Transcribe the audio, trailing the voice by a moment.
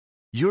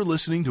You're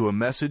listening to a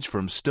message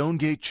from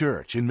Stonegate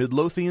Church in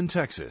Midlothian,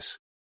 Texas.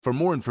 For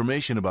more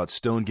information about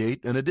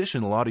Stonegate and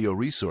additional audio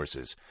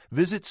resources,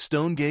 visit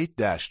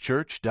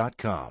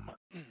stonegate-church.com.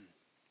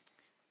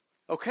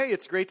 Okay,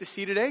 it's great to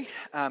see you today.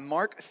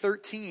 Mark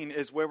 13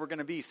 is where we're going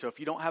to be. So if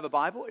you don't have a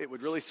Bible, it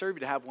would really serve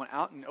you to have one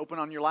out and open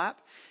on your lap.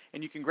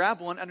 And you can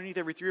grab one underneath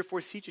every 3 or 4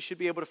 seats. You should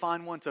be able to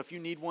find one. So if you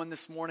need one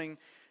this morning,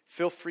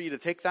 feel free to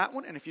take that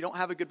one. And if you don't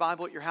have a good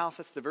Bible at your house,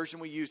 that's the version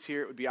we use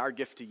here. It would be our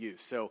gift to you.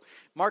 So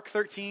Mark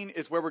 13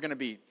 is where we're going to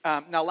be.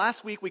 Now,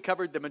 last week we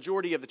covered the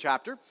majority of the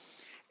chapter.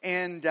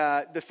 And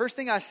the first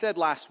thing I said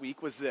last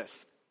week was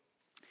this: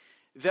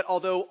 that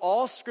although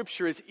all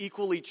Scripture is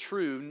equally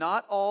true,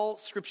 not all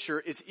Scripture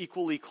is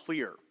equally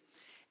clear.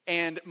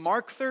 And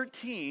Mark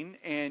 13,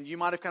 and you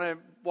might have kind of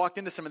walked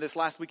into some of this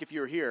last week if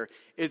you were here,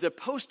 is a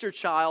poster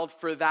child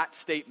for that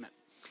statement.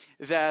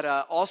 That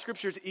all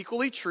Scripture is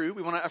equally true,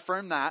 we want to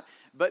affirm that,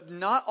 but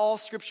not all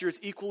Scripture is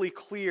equally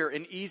clear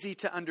and easy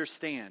to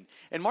understand.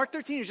 And Mark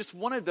 13 is just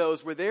one of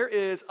those where there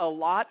is a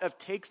lot of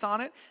takes on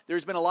it.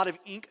 There's been a lot of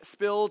ink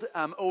spilled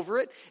over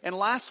it. And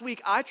last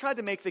week I tried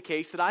to make the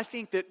case that I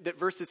think that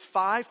verses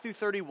 5 through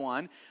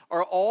 31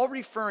 are all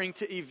referring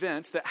to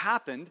events that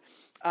happened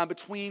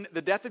between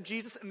the death of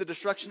Jesus and the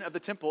destruction of the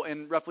temple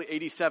in roughly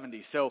AD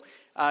 70. So,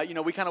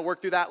 we kind of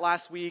worked through that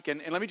last week.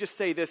 And let me just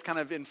say this kind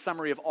of in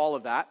summary of all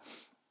of that.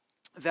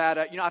 That,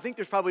 I think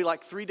there's probably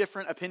like 3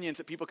 different opinions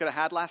that people could have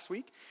had last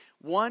week.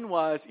 One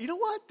was, you know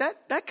what,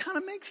 that kind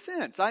of makes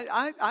sense.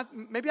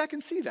 Maybe I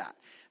can see that.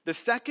 The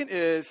second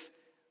is,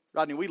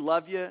 Rodney, we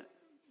love you,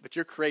 but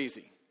you're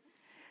crazy.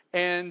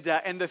 And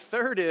the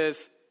third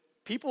is,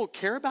 people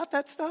care about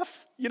that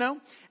stuff,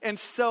 And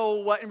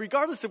so, and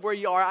regardless of where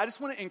you are, I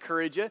just want to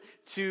encourage you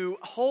to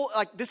hold,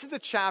 this is the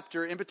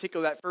chapter in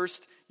particular, that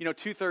first,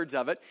 2/3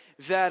 of it,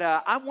 that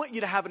I want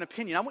you to have an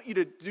opinion. I want you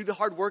to do the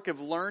hard work of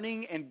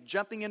learning and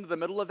jumping into the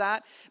middle of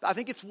that. But I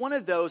think it's one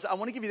of those, I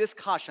want to give you this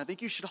caution. I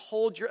think you should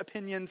hold your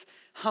opinions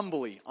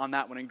humbly on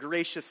that one and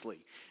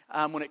graciously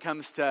when it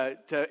comes to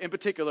in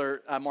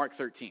particular, Mark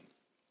 13.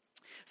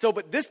 So,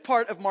 but this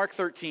part of Mark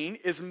 13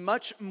 is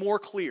much more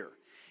clear.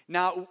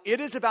 Now,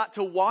 it is about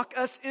to walk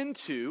us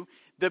into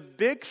the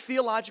big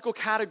theological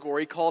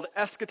category called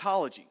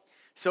eschatology.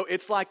 So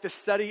it's like the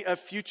study of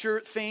future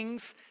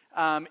things,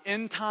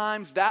 end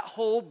times, that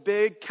whole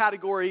big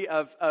category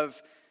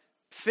of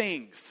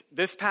things.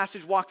 This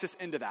passage walks us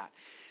into that.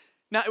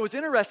 Now, it was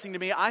interesting to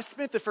me. I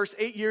spent the first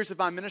 8 years of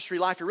my ministry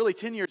life, or really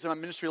 10 years of my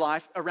ministry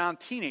life,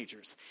 around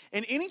teenagers.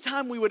 And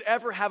anytime we would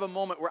ever have a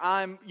moment where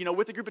I'm,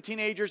 with a group of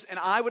teenagers, and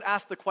I would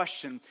ask the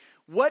question,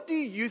 what do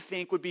you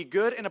think would be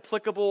good and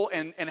applicable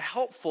and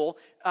helpful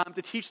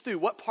to teach through?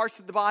 What parts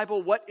of the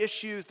Bible, what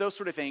issues, those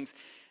sort of things?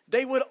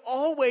 They would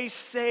always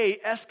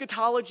say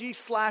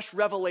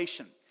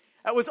eschatology/revelation.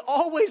 That was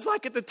always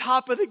like at the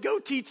top of the go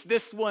teach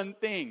this one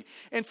thing.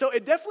 And so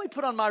it definitely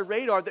put on my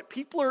radar that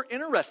people are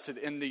interested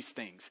in these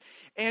things.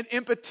 And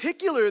in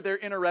particular, they're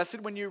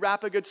interested when you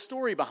wrap a good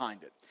story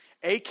behind it,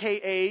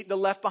 AKA the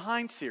Left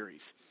Behind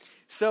series.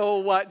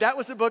 So that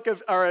was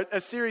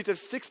a series of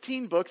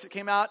 16 books that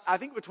came out, I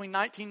think, between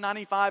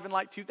 1995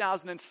 and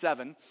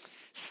 2007.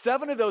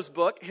 7 of those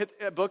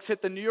books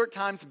hit the New York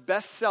Times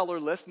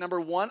bestseller list, number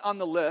 1 on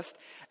the list.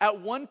 At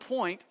one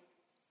point,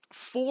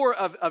 4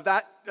 of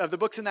the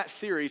books in that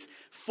series,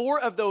 4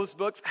 of those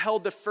books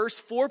held the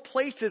first 4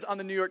 places on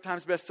the New York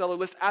Times bestseller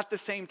list at the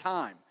same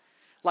time.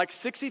 Like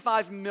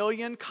 65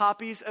 million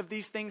copies of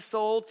these things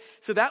sold.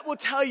 So that will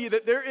tell you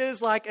that there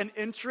is like an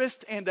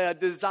interest and a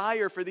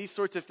desire for these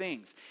sorts of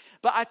things.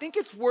 But I think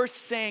it's worth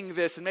saying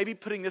this and maybe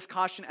putting this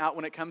caution out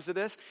when it comes to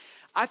this.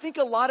 I think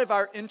a lot of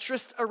our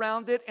interest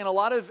around it and a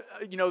lot of,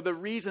 the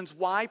reasons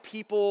why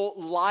people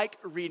like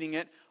reading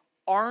it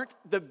aren't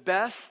the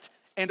best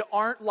and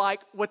aren't like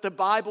what the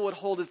Bible would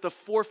hold as the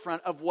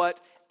forefront of what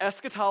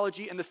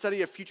eschatology and the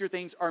study of future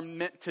things are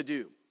meant to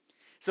do.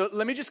 So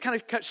let me just kind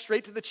of cut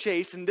straight to the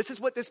chase, and this is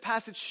what this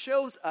passage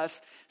shows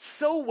us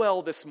so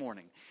well this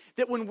morning.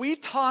 That when we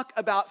talk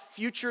about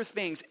future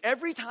things,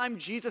 every time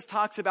Jesus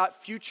talks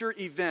about future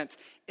events,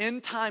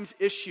 end times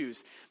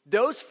issues,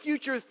 those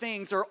future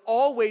things are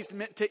always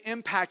meant to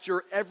impact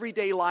your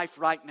everyday life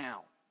right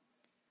now.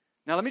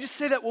 Now let me just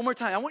say that one more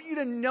time. I want you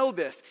to know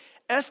this.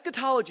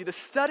 Eschatology, the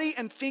study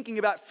and thinking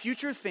about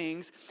future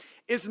things,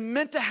 is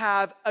meant to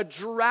have a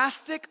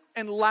drastic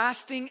and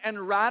lasting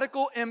and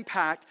radical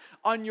impact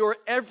on your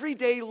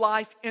everyday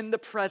life in the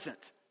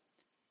present.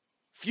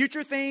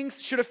 Future things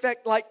should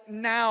affect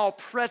now,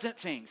 present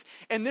things.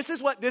 And this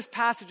is what this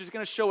passage is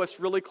going to show us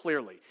really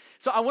clearly.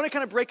 So I want to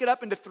kind of break it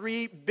up into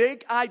 3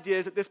 big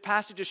ideas that this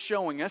passage is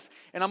showing us.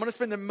 And I'm going to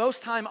spend the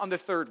most time on the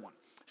third one.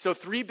 So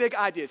 3 big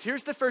ideas.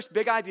 Here's the first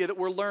big idea that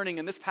we're learning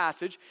in this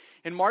passage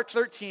in Mark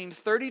 13,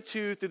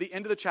 32 through the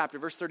end of the chapter,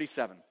 verse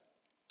 37.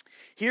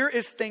 Here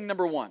is thing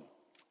number 1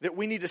 that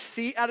we need to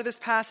see out of this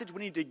passage.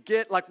 We need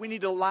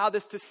to allow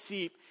this to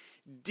seep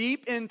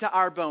deep into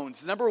our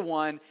bones. Number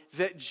 1,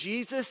 that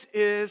Jesus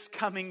is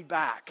coming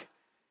back.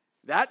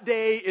 That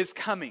day is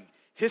coming.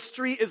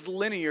 History is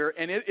linear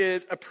and it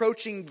is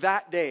approaching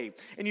that day.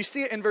 And you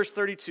see it in verse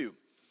 32.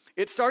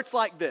 It starts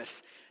like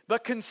this.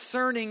 But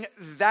concerning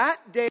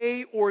that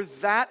day or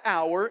that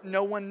hour,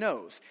 no one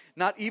knows.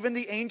 Not even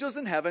the angels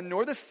in heaven,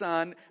 nor the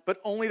Son,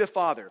 but only the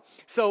Father.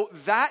 So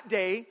that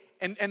day,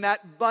 and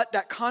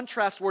that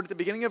contrast word at the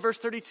beginning of verse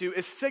 32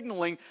 is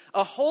signaling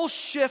a whole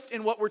shift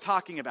in what we're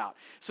talking about.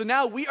 So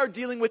now we are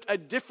dealing with a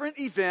different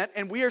event,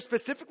 and we are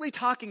specifically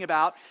talking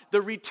about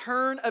the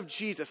return of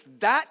Jesus.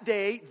 That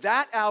day,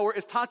 that hour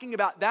is talking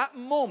about that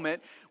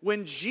moment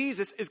when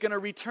Jesus is going to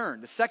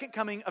return, the second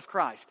coming of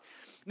Christ.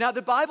 Now,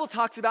 the Bible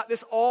talks about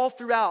this all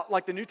throughout,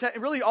 like the New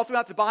Testament, really all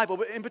throughout the Bible,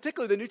 but in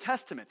particular the New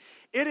Testament.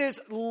 It is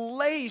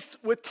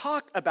laced with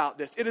talk about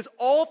this. It is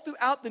all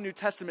throughout the New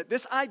Testament,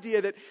 this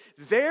idea that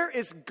there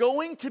is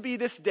going to be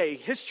this day.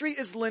 History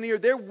is linear.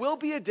 There will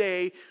be a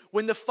day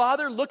when the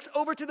Father looks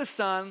over to the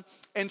Son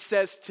and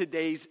says,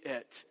 today's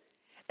it.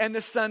 And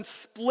the Son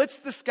splits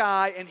the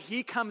sky and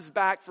he comes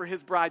back for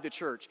his bride, the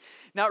church.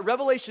 Now,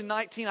 Revelation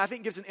 19, I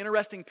think, gives an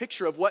interesting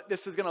picture of what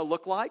this is going to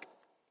look like.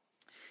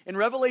 In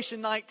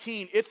Revelation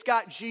 19, it's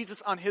got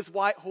Jesus on his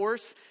white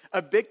horse,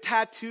 a big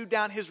tattoo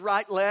down his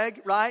right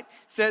leg, right?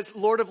 Says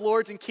Lord of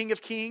Lords and King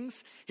of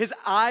Kings. His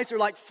eyes are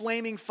like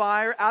flaming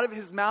fire. Out of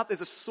his mouth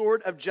is a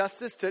sword of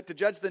justice to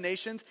judge the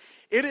nations.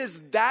 It is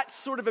that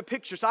sort of a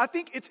picture. So I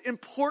think it's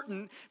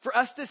important for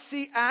us to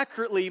see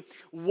accurately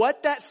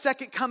what that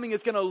second coming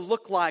is going to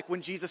look like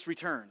when Jesus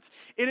returns.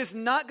 It is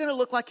not going to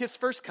look like his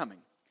first coming.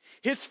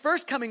 His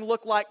first coming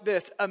looked like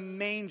this: a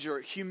manger,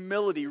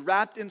 humility,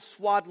 wrapped in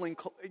swaddling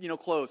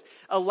clothes,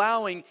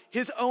 allowing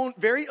his own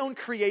very own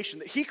creation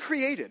that he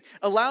created,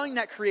 allowing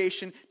that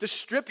creation to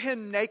strip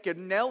him naked,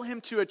 nail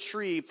him to a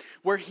tree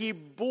where he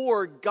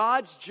bore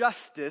God's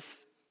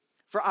justice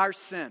for our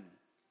sin.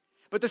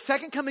 But the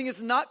second coming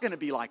is not going to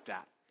be like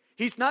that.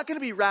 He's not going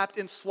to be wrapped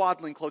in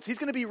swaddling clothes. He's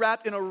going to be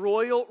wrapped in a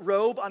royal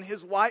robe on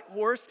his white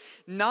horse,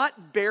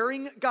 not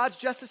bearing God's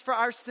justice for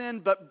our sin,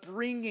 but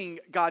bringing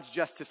God's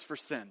justice for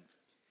sin.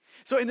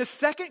 So in the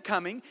second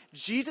coming,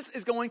 Jesus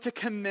is going to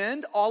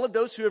commend all of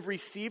those who have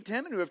received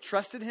him and who have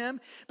trusted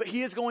him, but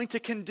he is going to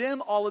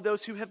condemn all of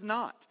those who have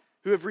not,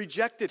 who have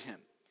rejected him.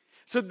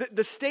 So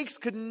the stakes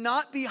could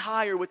not be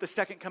higher with the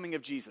second coming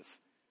of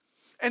Jesus.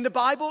 And the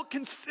Bible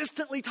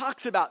consistently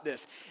talks about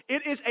this.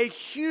 It is a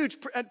huge,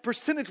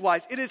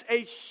 percentage-wise, it is a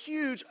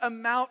huge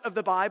amount of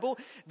the Bible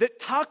that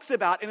talks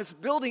about and is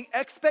building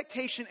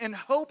expectation and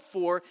hope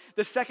for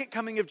the second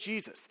coming of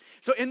Jesus.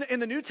 So in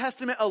the New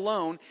Testament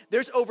alone,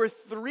 there's over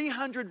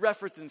 300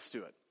 references to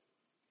it.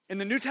 In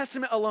the New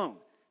Testament alone.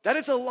 That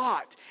is a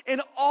lot.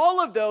 And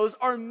all of those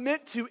are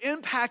meant to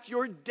impact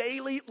your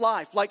daily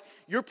life, like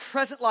your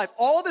present life.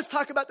 All this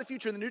talk about the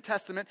future in the New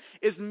Testament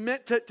is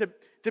meant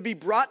to be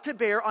brought to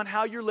bear on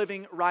how you're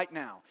living right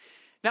now.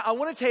 Now, I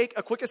want to take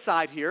a quick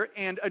aside here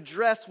and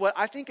address what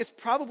I think is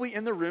probably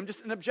in the room,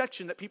 just an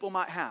objection that people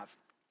might have.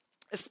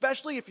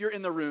 Especially if you're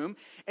in the room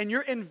and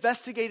you're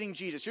investigating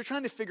Jesus. You're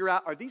trying to figure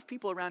out, are these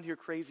people around here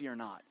crazy or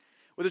not?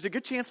 Well, there's a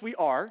good chance we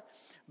are.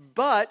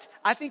 But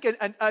I think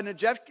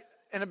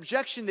an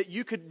objection that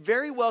you could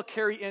very well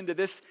carry into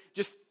this,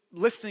 just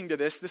listening to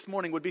this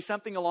morning, would be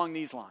something along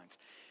these lines.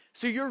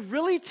 So you're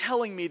really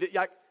telling me that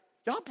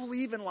y'all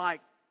believe in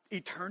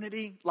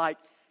eternity, like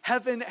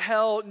heaven,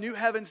 hell, new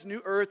heavens,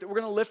 new earth, that we're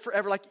going to live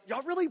forever? Like,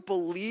 y'all really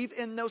believe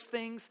in those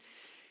things?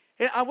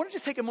 And I want to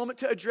just take a moment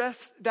to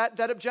address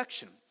that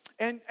objection.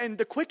 And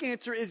the quick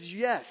answer is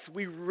yes,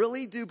 we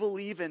really do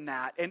believe in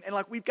that. And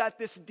like we've got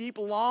this deep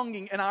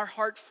longing in our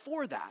heart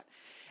for that.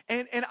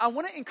 And I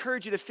want to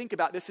encourage you to think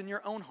about this in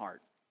your own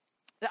heart.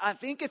 I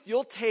think if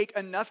you'll take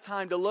enough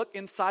time to look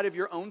inside of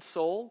your own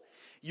soul,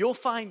 you'll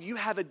find you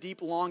have a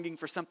deep longing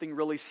for something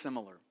really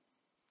similar.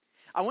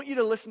 I want you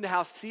to listen to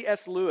how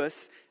C.S.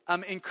 Lewis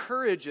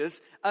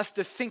encourages us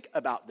to think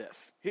about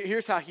this.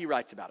 Here's how he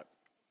writes about it.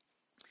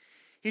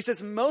 He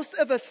says, most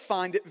of us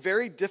find it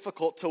very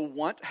difficult to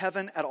want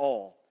heaven at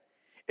all,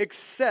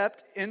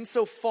 except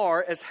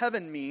insofar as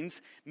heaven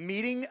means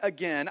meeting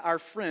again our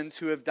friends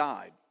who have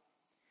died.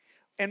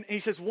 And he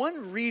says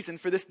one reason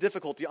for this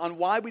difficulty on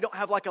why we don't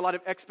have a lot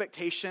of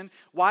expectation,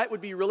 why it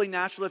would be really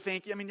natural to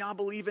think, y'all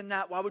believe in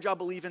that. Why would y'all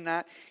believe in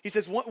that? He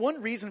says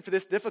one reason for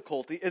this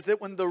difficulty is that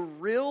when the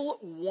real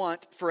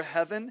want for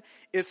heaven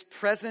is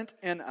present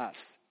in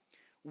us,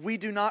 we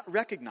do not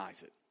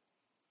recognize it.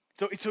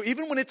 So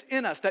even when it's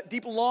in us, that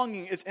deep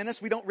longing is in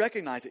us, we don't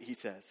recognize it, he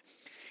says.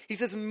 He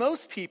says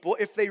most people,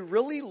 if they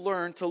really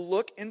learn to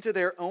look into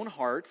their own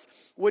hearts,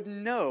 would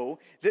know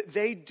that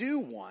they do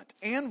want,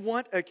 and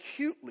want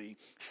acutely,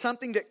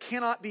 something that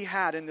cannot be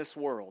had in this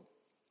world.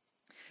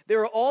 There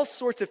are all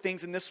sorts of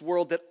things in this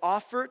world that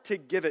offer to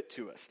give it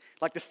to us,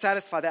 like to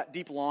satisfy that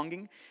deep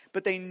longing,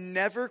 but they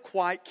never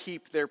quite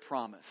keep their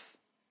promise.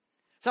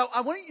 So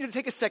I want you to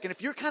take a second.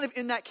 If you're kind of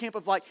in that camp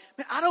of man,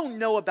 I don't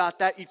know about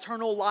that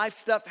eternal life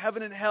stuff,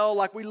 heaven and hell,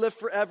 like we live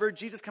forever,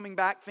 Jesus coming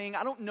back thing.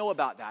 I don't know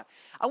about that.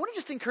 I want to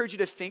just encourage you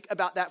to think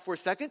about that for a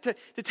second,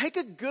 to take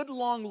a good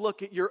long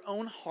look at your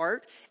own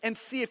heart and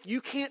see if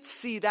you can't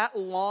see that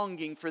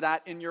longing for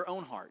that in your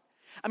own heart.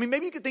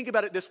 Maybe you could think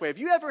about it this way. Have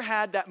you ever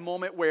had that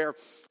moment where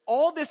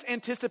all this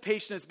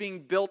anticipation is being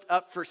built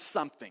up for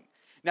something?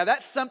 Now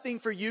that something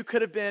for you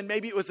could have been,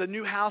 maybe it was a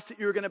new house that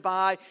you were going to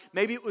buy.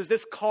 Maybe it was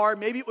this car.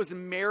 Maybe it was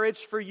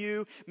marriage for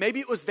you. Maybe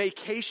it was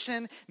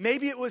vacation.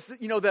 Maybe it was,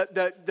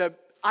 the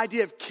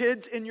idea of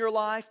kids in your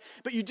life.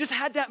 But you just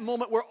had that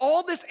moment where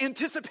all this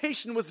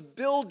anticipation was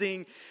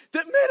building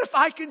that, man, if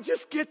I can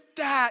just get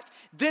that,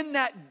 then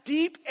that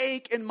deep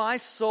ache in my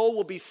soul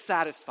will be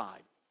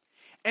satisfied.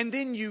 And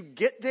then you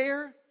get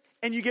there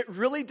and you get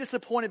really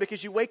disappointed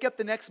because you wake up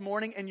the next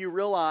morning and you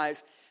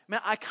realize,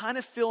 man, I kind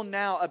of feel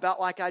now about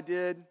like I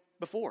did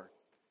before.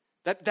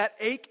 That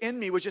ache in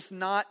me was just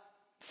not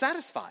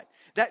satisfied.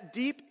 That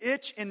deep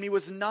itch in me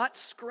was not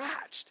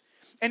scratched.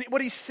 And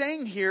what he's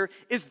saying here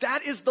is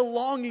that is the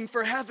longing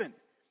for heaven.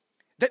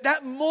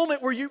 That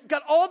moment where you've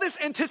got all this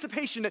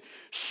anticipation that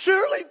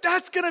surely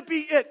that's going to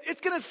be it.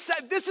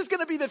 This is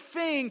going to be the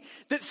thing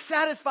that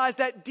satisfies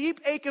that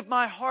deep ache of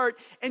my heart.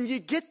 And you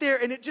get there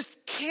and it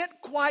just can't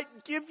quite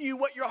give you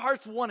what your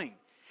heart's wanting.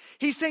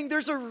 He's saying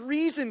there's a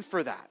reason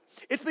for that.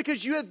 It's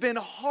because you have been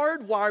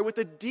hardwired with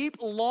a deep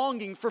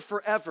longing for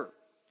forever.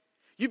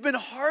 You've been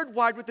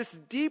hardwired with this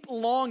deep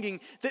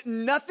longing that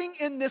nothing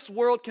in this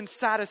world can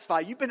satisfy.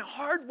 You've been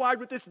hardwired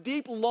with this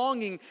deep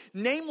longing,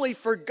 namely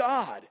for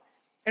God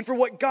and for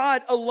what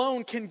God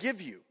alone can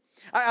give you.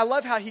 I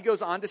love how he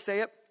goes on to say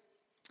it.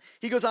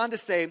 He goes on to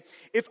say,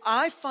 if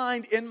I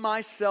find in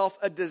myself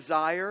a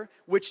desire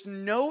which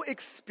no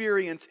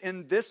experience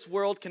in this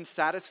world can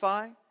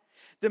satisfy,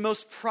 the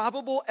most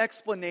probable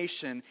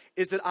explanation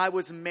is that I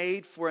was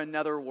made for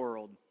another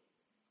world.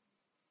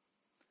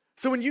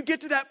 So when you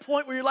get to that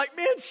point where you're like,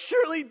 man,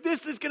 surely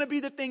this is going to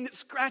be the thing that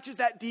scratches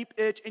that deep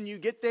itch, and you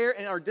get there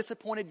and are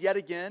disappointed yet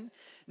again,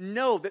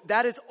 know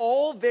that is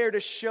all there to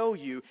show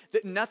you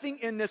that nothing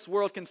in this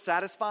world can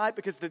satisfy,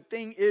 because the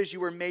thing is you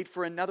were made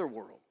for another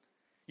world.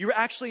 You were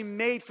actually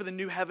made for the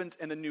new heavens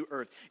and the new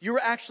earth. You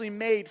were actually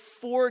made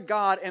for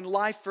God and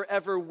life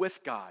forever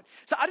with God.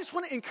 So I just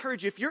want to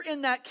encourage you, if you're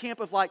in that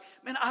camp of like,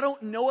 man, I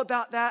don't know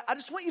about that, I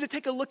just want you to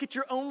take a look at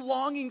your own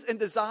longings and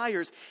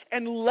desires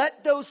and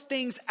let those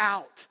things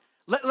out.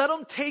 Let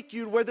them take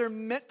you where they're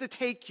meant to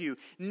take you,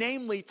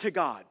 namely to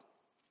God.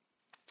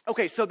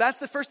 Okay, so that's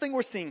the first thing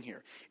we're seeing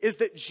here, is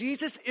that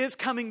Jesus is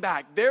coming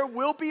back. There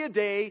will be a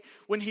day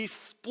when he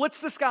splits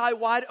the sky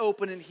wide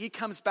open and he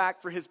comes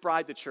back for his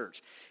bride, the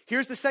church.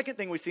 Here's the second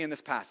thing we see in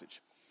this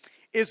passage,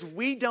 is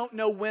we don't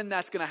know when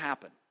that's going to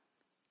happen.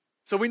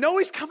 So we know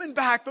he's coming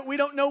back, but we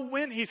don't know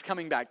when he's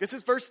coming back. This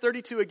is verse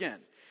 32 again.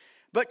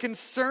 But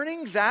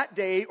concerning that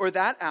day or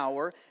that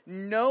hour,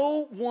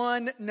 no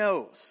one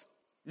knows.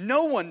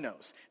 No one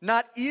knows.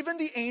 Not even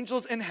the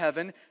angels in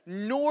heaven,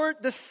 nor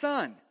the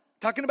Son.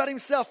 Talking about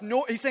himself,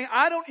 he's saying,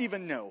 I don't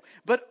even know,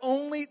 but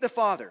only the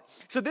Father.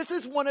 So this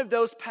is one of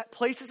those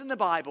places in the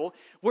Bible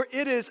where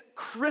it is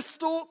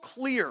crystal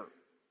clear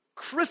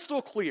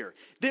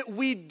that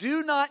we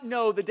do not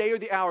know the day or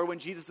the hour when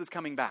Jesus is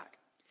coming back.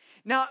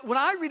 Now, when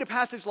I read a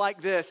passage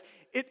like this,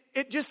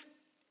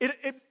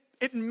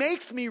 it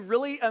makes me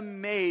really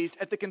amazed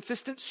at the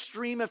consistent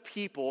stream of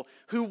people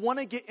who want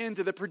to get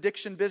into the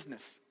prediction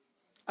business.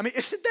 I mean,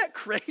 isn't that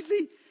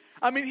crazy?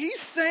 I mean,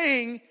 he's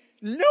saying,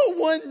 no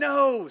one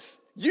knows.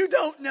 You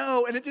don't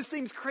know. And it just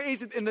seems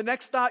crazy. And the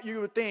next thought you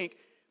would think,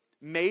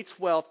 May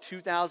 12th,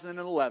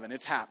 2011,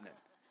 it's happening.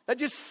 That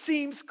just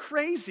seems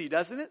crazy,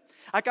 doesn't it?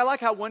 Like, I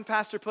like how one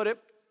pastor put it.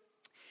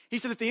 He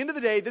said, at the end of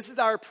the day, this is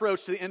our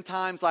approach to the end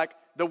times, like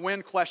the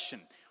when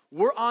question.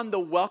 We're on the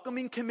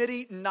welcoming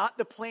committee, not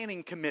the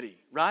planning committee,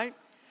 right?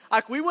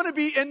 Like, we want to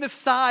be in the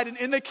side and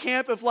in the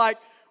camp of like,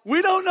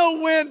 we don't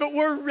know when, but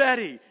we're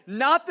ready.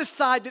 Not the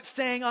side that's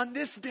saying on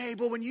this day,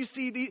 but when you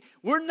see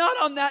we're not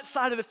on that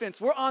side of the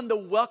fence. We're on the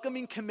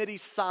welcoming committee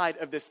side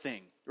of this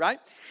thing, right?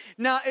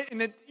 Now,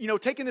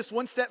 taking this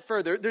one step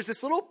further, there's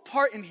this little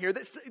part in here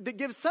that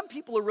gives some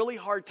people a really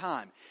hard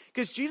time.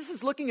 Because Jesus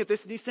is looking at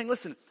this and he's saying,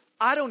 listen,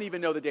 I don't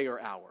even know the day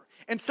or hour.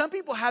 And some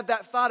people have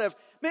that thought of,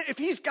 man, if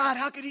he's God,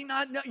 how could he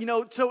not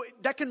know? So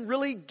that can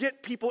really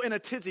get people in a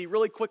tizzy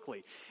really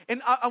quickly.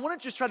 And I want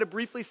to just try to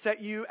briefly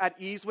set you at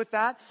ease with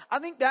that. I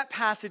think that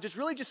passage is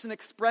really just an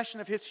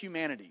expression of his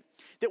humanity.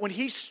 That when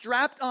he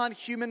strapped on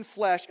human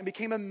flesh and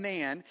became a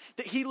man,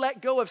 that he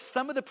let go of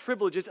some of the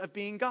privileges of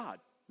being God.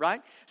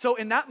 Right? So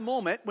in that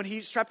moment, when he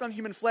strapped on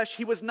human flesh,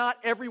 he was not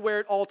everywhere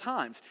at all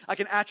times,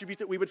 like an attribute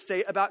that we would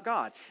say about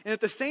God. And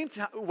at the same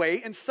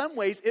way, in some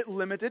ways, it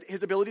limited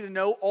his ability to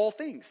know all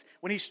things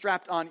when he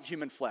strapped on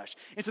human flesh.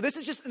 And so this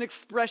is just an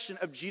expression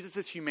of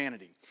Jesus'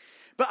 humanity.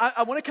 But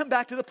I want to come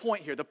back to the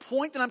point here. The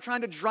point that I'm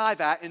trying to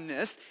drive at in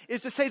this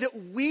is to say that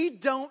we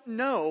don't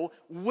know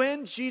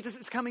when Jesus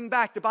is coming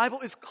back. The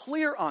Bible is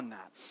clear on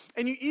that.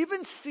 And you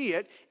even see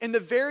it in the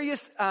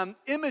various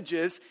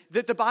images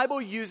that the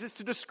Bible uses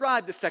to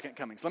describe the second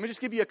coming. So let me just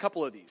give you a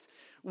couple of these.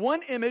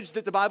 One image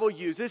that the Bible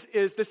uses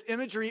is this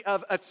imagery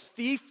of a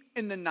thief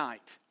in the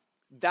night.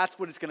 That's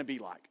what it's going to be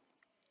like.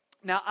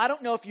 Now, I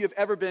don't know if you have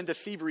ever been to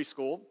thievery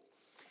school,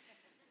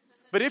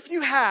 but if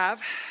you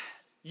have,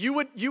 you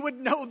would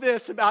know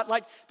this about,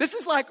 like, this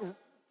is like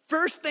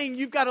first thing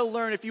you've got to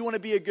learn if you want to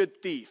be a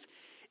good thief,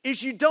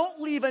 is you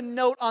don't leave a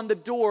note on the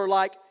door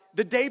like,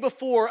 the day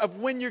before of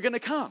when you're going to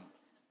come.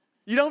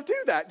 You don't do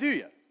that, do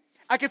you?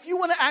 Like if you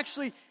want to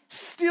actually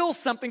steal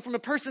something from a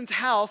person's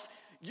house,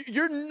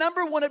 your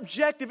number one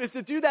objective is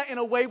to do that in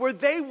a way where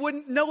they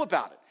wouldn't know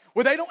about it,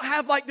 where they don't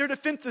have like their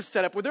defensive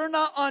setup, where they're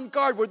not on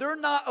guard, where they're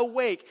not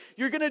awake.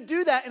 You're going to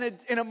do that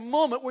in a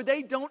moment where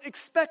they don't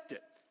expect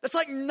it. That's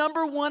like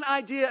number one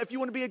idea if you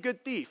want to be a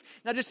good thief.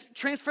 Now just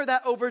transfer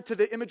that over to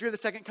the imagery of the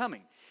second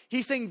coming.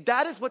 He's saying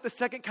that is what the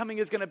second coming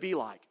is going to be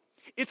like.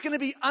 It's going to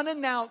be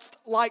unannounced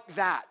like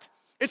that.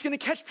 It's going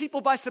to catch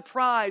people by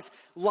surprise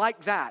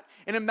like that.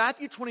 And in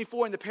Matthew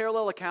 24, in the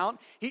parallel account,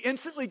 he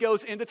instantly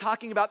goes into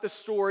talking about the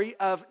story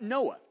of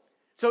Noah.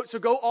 So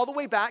go all the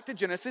way back to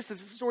Genesis.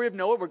 This is the story of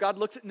Noah where God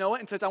looks at Noah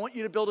and says, I want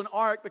you to build an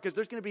ark because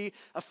there's going to be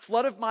a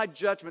flood of my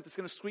judgment that's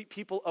going to sweep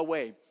people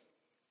away.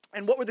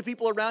 And what were the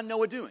people around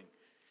Noah doing?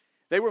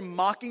 They were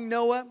mocking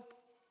Noah.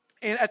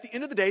 And at the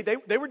end of the day,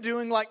 they were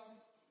doing like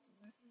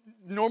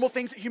normal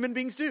things that human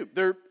beings do.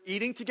 They're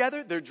eating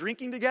together, they're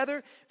drinking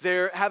together,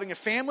 they're having a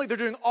family, they're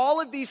doing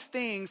all of these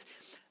things,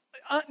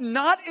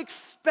 not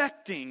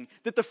expecting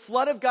that the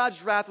flood of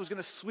God's wrath was going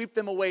to sweep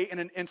them away in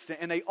an instant,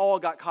 and they all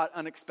got caught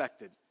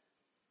unexpected.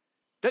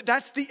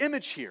 That's the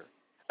image here.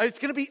 It's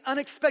going to be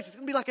unexpected. It's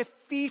going to be like a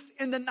thief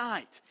in the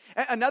night.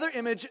 Another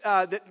image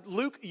that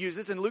Luke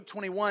uses in Luke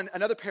 21,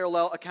 another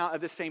parallel account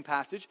of this same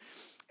passage.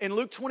 In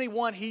Luke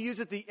 21, he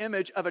uses the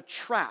image of a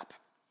trap.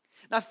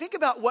 Now think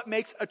about what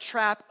makes a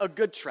trap a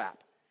good trap.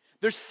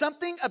 There's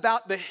something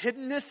about the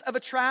hiddenness of a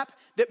trap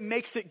that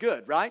makes it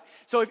good, right?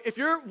 So if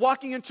you're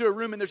walking into a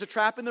room and there's a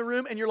trap in the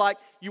room and you're like,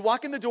 you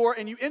walk in the door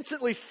and you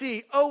instantly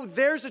see, oh,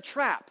 there's a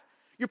trap.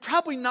 You're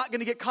probably not going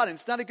to get caught in.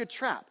 It's not a good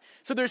trap.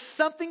 So there's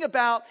something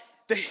about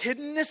the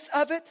hiddenness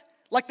of it,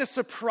 like the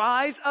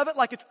surprise of it,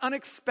 like it's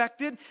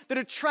unexpected, that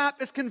a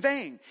trap is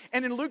conveying.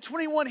 And in Luke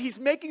 21, he's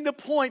making the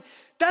point,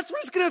 that's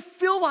what it's going to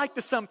feel like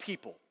to some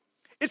people.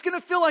 It's going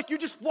to feel like you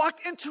just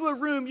walked into a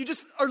room, you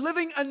just are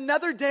living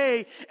another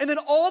day, and then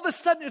all of a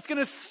sudden it's going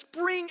to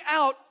spring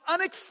out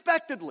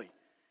unexpectedly.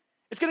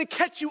 It's going to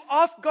catch you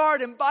off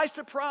guard and by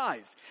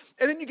surprise.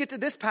 And then you get to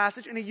this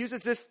passage, and he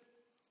uses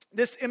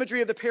this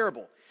imagery of the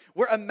parable,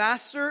 where a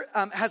master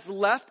has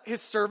left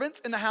his servants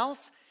in the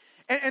house,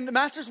 and the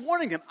master's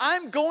warning them,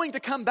 I'm going to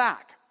come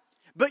back.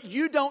 But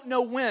you don't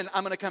know when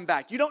I'm going to come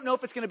back. You don't know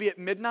if it's going to be at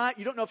midnight.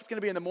 You don't know if it's going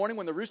to be in the morning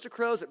when the rooster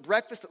crows, at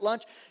breakfast, at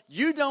lunch.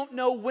 You don't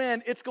know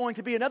when it's going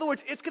to be. In other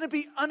words, it's going to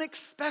be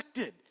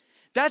unexpected.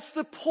 That's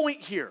the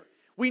point here.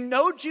 We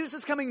know Jesus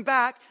is coming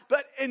back,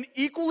 but in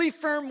equally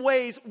firm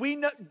ways,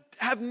 we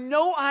have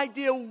no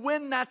idea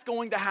when that's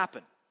going to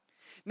happen.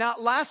 Now,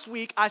 last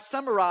week, I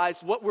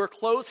summarized what we're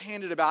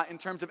close-handed about in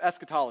terms of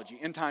eschatology,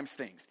 end times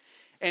things.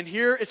 And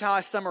here is how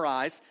I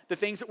summarize the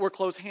things that we're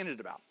close-handed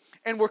about.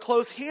 And we're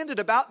close-handed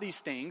about these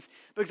things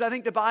because I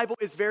think the Bible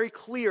is very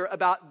clear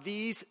about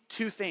these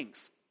two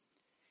things.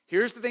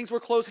 Here's the things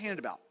we're close-handed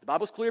about. The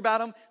Bible's clear about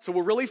them, so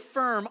we're really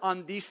firm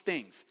on these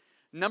things.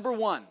 Number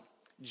one,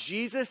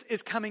 Jesus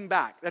is coming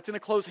back. That's in a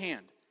close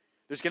hand.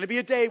 There's going to be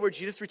a day where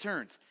Jesus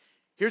returns.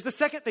 Here's the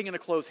second thing in a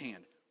close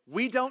hand.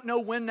 We don't know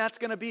when that's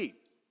going to be.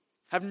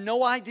 Have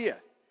no idea.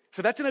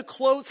 So that's in a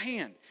close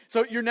hand.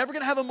 So you're never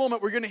going to have a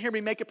moment where you're going to hear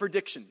me make a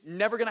prediction.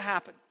 Never going to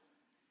happen.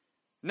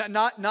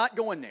 Not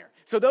going there.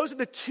 So those are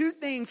the two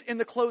things in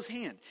the close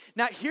hand.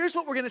 Now, here's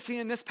what we're going to see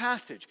in this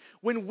passage.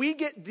 When we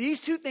get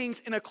these two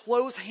things in a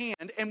close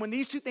hand, and when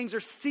these two things are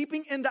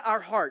seeping into our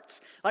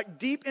hearts, like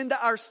deep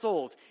into our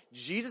souls,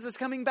 Jesus is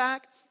coming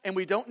back, and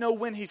we don't know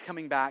when he's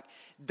coming back,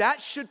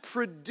 that should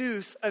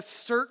produce a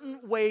certain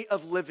way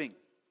of living.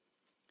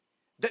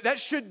 That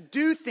should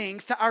do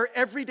things to our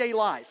everyday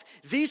life.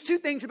 These two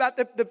things about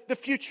the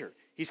future,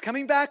 he's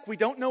coming back, we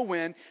don't know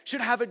when,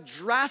 should have a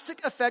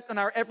drastic effect on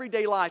our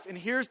everyday life. And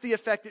here's the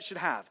effect it should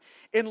have.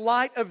 In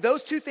light of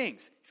those two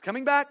things, he's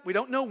coming back, we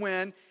don't know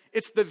when,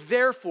 it's the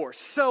therefore.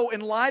 So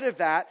in light of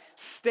that,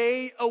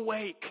 stay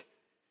awake.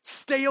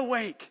 Stay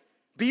awake.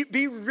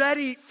 Be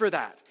ready for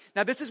that.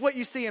 Now this is what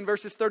you see in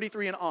verses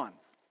 33 and on.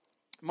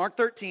 Mark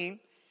 13,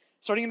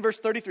 starting in verse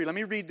 33. Let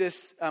me read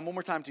this one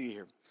more time to you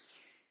here.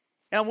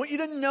 And I want you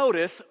to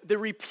notice the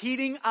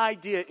repeating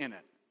idea in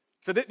it.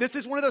 So this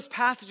is one of those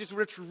passages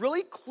where it's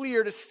really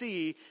clear to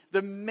see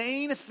the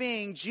main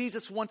thing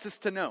Jesus wants us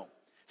to know.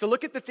 So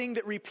look at the thing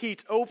that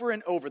repeats over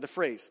and over, the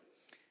phrase.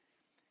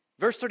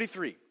 Verse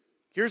 33.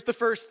 Here's the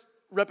first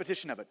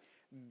repetition of it.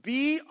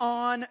 Be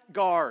on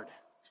guard.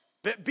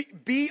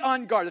 Be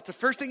on guard. That's the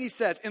first thing he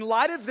says. In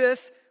light of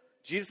this,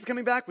 Jesus is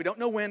coming back. We don't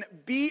know when.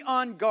 Be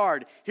on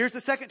guard. Here's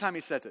the second time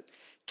he says it.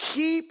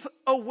 Keep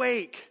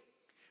awake.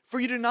 For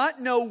you do not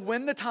know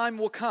when the time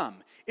will come.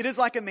 It is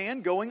like a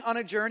man going on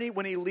a journey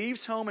when he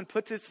leaves home and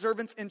puts his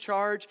servants in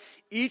charge,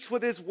 each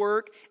with his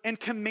work, and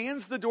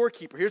commands the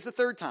doorkeeper. Here's the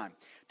third time.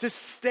 To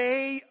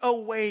stay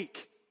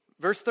awake.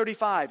 Verse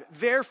 35.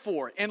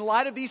 Therefore, in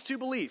light of these two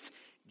beliefs,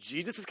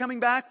 Jesus is coming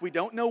back. We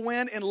don't know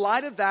when. In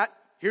light of that,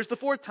 here's the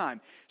fourth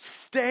time.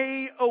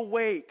 Stay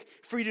awake.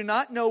 For you do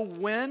not know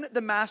when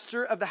the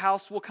master of the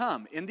house will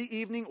come. In the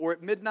evening or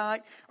at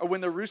midnight or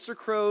when the rooster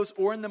crows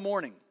or in the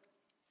morning.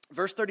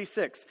 Verse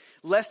 36,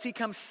 lest he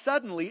come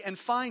suddenly and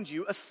find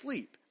you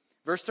asleep.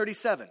 Verse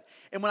 37,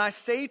 and when I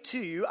say to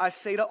you, I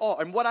say to all.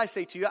 And what I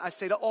say to you, I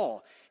say to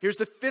all. Here's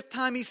the fifth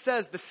time he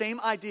says the same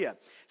idea.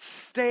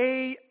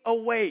 Stay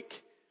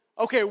awake.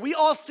 Okay, are we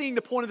all seeing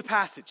the point of the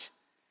passage?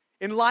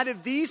 In light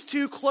of these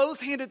two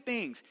close-handed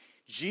things,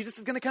 Jesus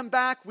is going to come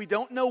back. We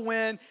don't know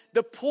when.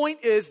 The point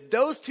is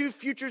those two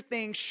future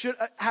things should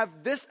have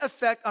this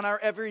effect on our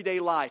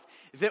everyday life,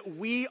 that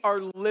we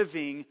are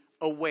living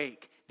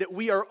awake, that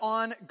we are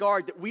on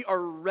guard, that we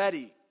are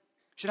ready.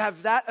 Should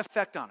have that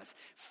effect on us.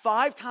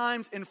 5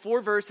 times in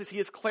 4 verses, he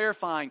is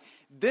clarifying,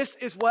 this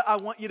is what I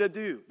want you to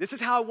do. This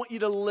is how I want you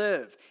to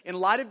live. In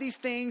light of these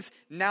things,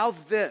 now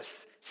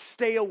this,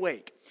 stay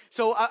awake.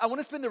 So I want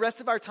to spend the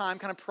rest of our time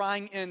kind of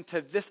prying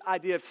into this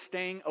idea of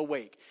staying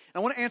awake. And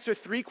I want to answer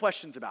 3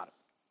 questions about it.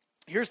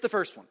 Here's the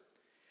first one.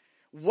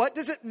 What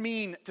does it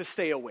mean to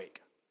stay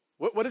awake?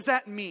 What does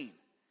that mean?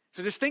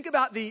 So just think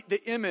about the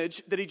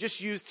image that he just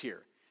used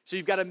here. So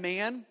you've got a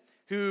man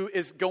who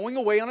is going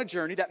away on a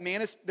journey. That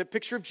man is the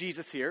picture of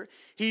Jesus here.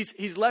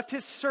 He's left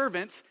his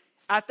servants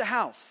at the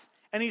house.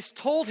 And he's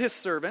told his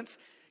servants,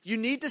 you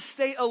need to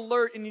stay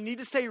alert and you need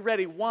to stay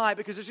ready. Why?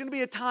 Because there's going to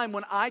be a time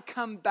when I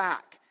come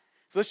back.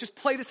 So let's just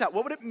play this out.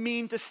 What would it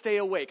mean to stay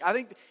awake? I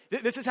think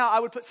this is how I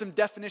would put some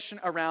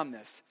definition around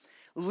this.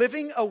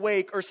 Living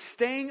awake or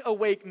staying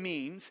awake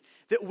means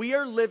that we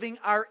are living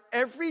our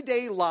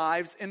everyday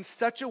lives in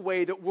such a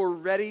way that we're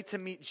ready to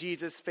meet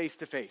Jesus face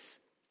to face.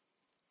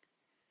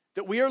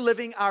 That we are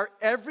living our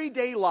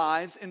everyday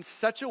lives in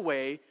such a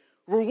way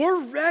where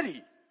we're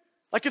ready.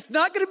 Like it's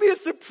not going to be a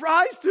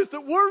surprise to us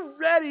that we're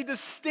ready to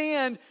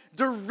stand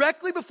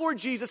directly before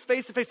Jesus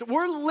face to face. That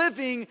we're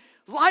living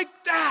like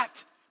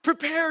that,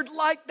 prepared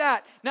like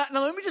that. Now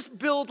let me just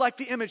build like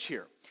the image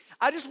here.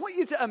 I just want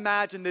you to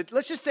imagine that,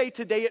 let's just say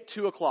today at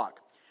 2 o'clock,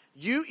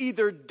 you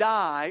either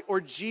die or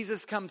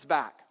Jesus comes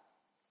back.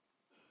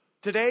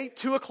 Today,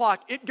 2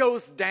 o'clock, it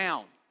goes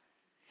down.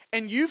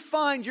 And you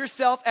find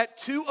yourself at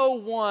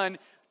 2:01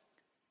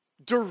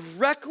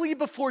 directly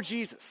before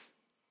Jesus.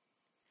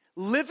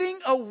 Living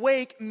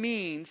awake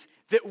means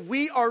that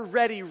we are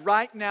ready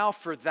right now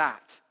for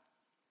that.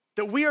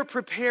 That we are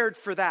prepared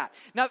for that.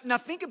 Now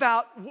think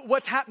about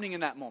what's happening in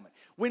that moment.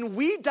 When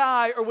we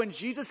die or when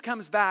Jesus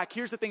comes back,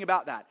 here's the thing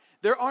about that.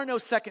 There are no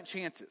second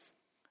chances.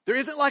 There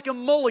isn't like a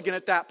mulligan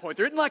at that point.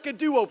 There isn't like a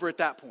do-over at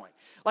that point.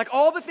 Like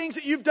all the things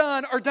that you've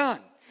done are done.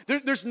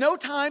 There's no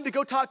time to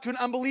go talk to an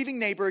unbelieving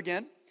neighbor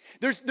again.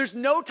 There's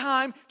no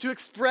time to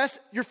express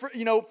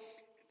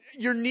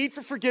your need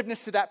for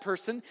forgiveness to that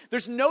person.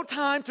 There's no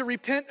time to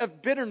repent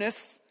of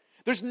bitterness.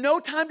 There's no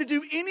time to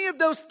do any of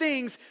those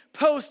things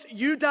post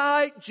you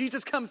die,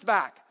 Jesus comes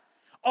back.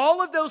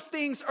 All of those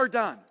things are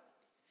done.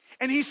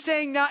 And he's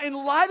saying now in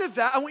light of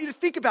that, I want you to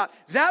think about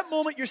that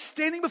moment you're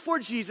standing before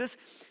Jesus.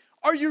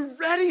 Are you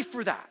ready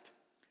for that?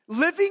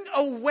 Living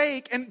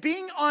awake and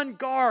being on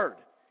guard.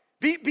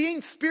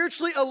 Being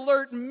spiritually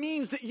alert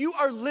means that you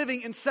are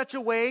living in such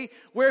a way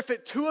where if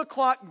at 2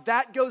 o'clock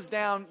that goes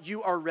down,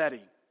 you are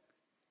ready.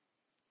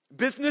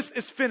 Business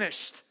is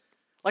finished.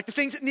 Like the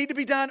things that need to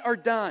be done are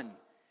done.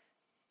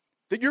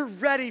 That you're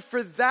ready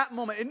for that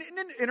moment. And isn't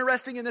it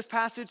interesting in this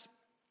passage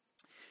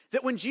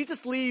that when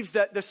Jesus leaves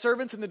the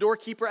servants and the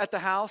doorkeeper at the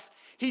house,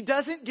 he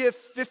doesn't give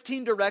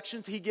 15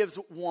 directions, he gives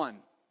 1.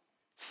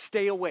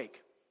 Stay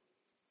awake.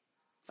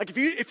 Like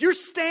if you're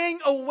staying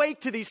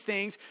awake to these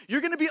things,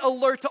 you're going to be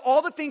alert to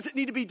all the things that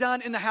need to be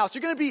done in the house.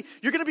 You're going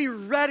to be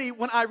ready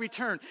when I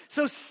return.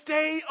 So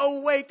stay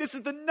awake. This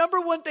is the number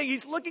one thing.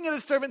 He's looking at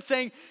his servant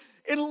saying,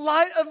 in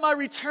light of my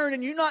return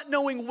and you not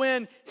knowing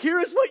when, here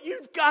is what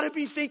you've got to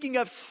be thinking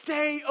of.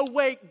 Stay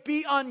awake.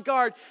 Be on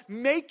guard.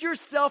 Make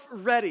yourself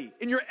ready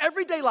in your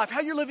everyday life,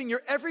 how you're living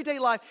your everyday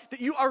life,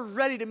 that you are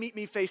ready to meet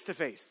me face to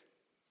face.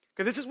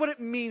 Because this is what it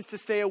means to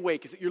stay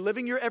awake, is that you're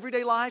living your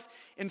everyday life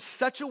in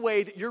such a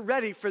way that you're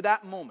ready for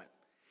that moment.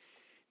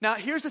 Now,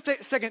 here's the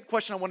second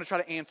question I want to try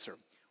to answer.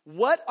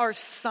 What are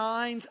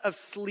signs of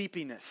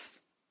sleepiness?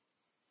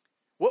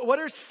 What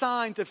are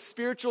signs of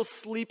spiritual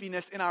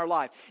sleepiness in our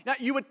life? Now,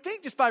 you would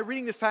think just by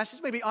reading this passage,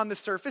 maybe on the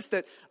surface,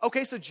 that,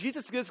 okay, so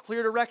Jesus gives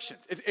clear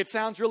directions. It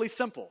sounds really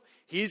simple.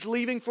 He's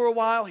leaving for a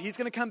while. He's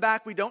going to come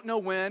back. We don't know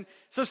when.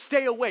 So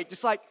stay awake.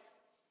 Just like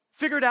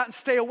figure it out and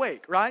stay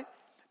awake, right?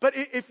 But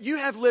if you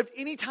have lived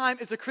any time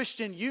as a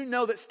Christian, you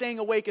know that staying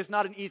awake is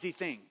not an easy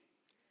thing.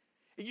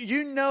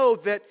 You know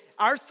that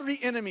our 3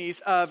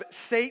 enemies of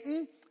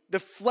Satan, the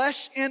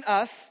flesh in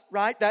us,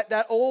 right?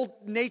 That old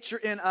nature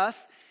in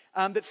us,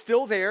 that's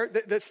still there,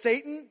 that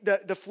Satan,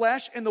 the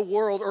flesh, and the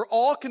world are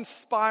all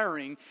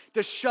conspiring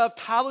to shove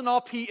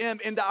Tylenol PM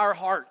into our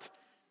heart.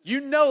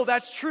 You know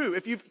that's true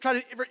if you've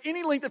tried for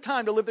any length of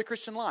time to live the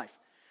Christian life.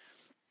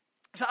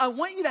 So I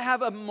want you to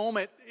have a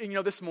moment,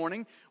 this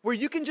morning where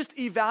you can just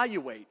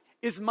evaluate,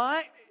 am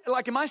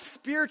I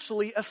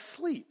spiritually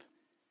asleep?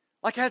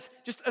 Like has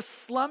just a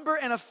slumber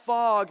and a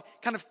fog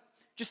kind of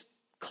just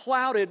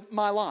clouded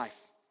my life?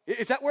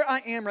 Is that where I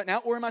am right now,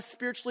 or am I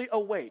spiritually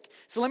awake?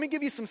 So let me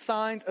give you some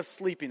signs of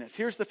sleepiness.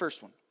 Here's the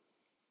first one.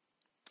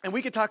 And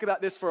we could talk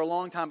about this for a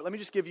long time, but let me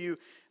just give you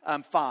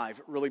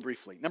 5 really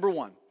briefly. Number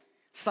 1,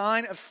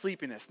 sign of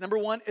sleepiness. Number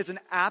 1 is an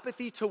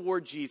apathy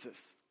toward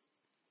Jesus.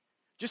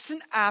 Just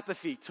an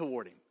apathy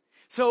toward him.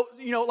 So,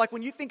 like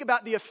when you think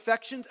about the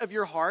affections of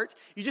your heart,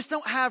 you just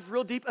don't have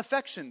real deep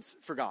affections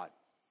for God.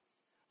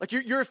 Like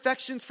your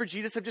affections for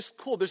Jesus have just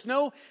cooled. There's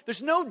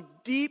no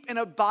deep and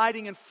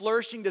abiding and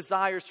flourishing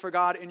desires for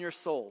God in your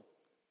soul.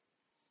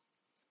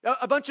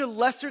 A bunch of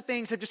lesser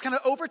things have just kind of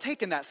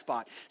overtaken that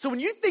spot. So when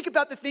you think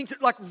about the things that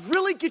like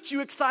really get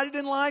you excited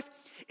in life,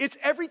 it's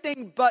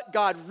everything but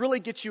God really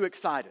gets you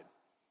excited.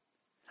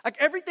 Like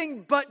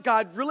everything but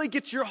God really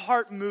gets your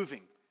heart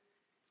moving.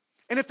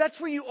 And if that's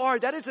where you are,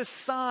 that is a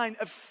sign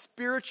of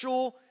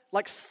spiritual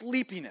like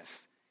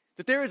sleepiness.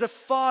 That there is a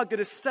fog that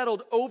has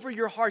settled over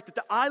your heart, that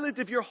the eyelids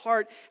of your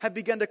heart have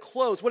begun to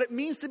close. What it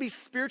means to be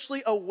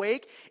spiritually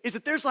awake is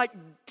that there's like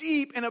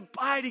deep and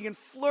abiding and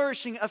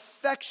flourishing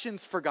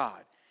affections for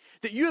God.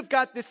 That you have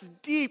got this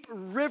deep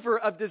river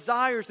of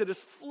desires that is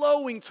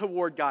flowing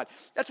toward God.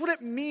 That's what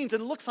it means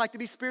and looks like to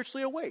be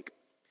spiritually awake.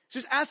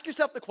 So just ask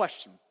yourself the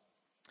question.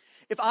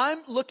 If I'm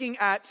looking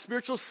at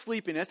spiritual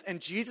sleepiness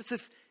and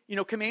Jesus'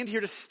 command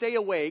here to stay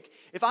awake,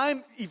 if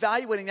I'm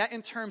evaluating that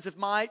in terms of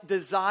my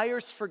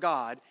desires for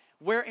God,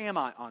 where am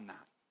I on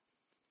that?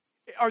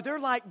 Are there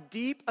like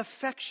deep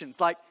affections?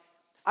 Like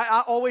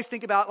I always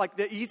think about like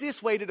the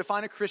easiest way to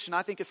define a Christian,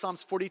 I think, is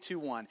Psalms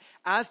 42:1.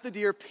 As the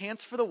deer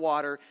pants for the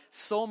water,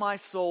 so my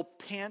soul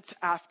pants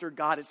after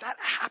God. Is that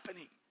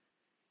happening?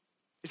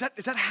 Is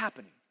that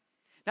happening?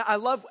 Now, I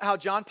love how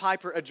John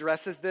Piper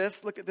addresses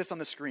this. Look at this on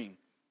the screen.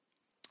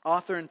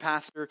 Author and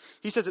pastor,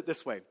 he says it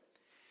this way.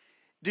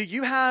 Do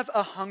you have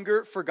a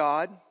hunger for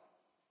God?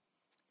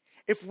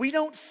 If we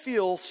don't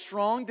feel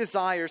strong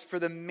desires for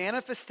the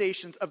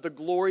manifestations of the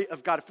glory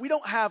of God, if we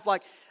don't have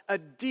like a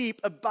deep,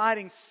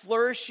 abiding,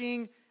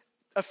 flourishing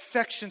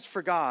affections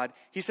for God,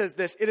 he says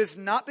this, it is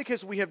not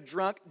because we have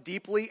drunk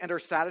deeply and are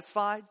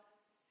satisfied.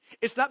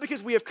 It's not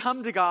because we have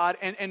come to God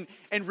and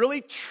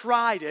really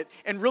tried it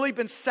and really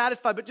been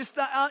satisfied, but just,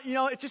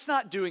 it's just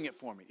not doing it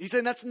for me. He's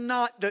saying that's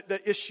not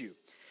the issue.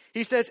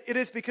 He says it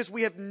is because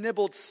we have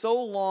nibbled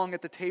so long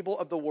at the table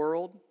of the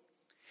world.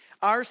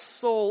 Our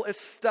soul is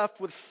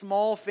stuffed with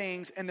small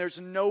things and there's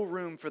no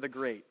room for the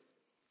great.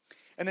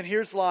 And then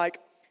here's like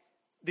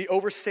the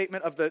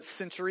overstatement of the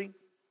century.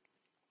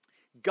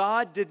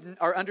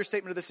 Our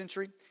understatement of the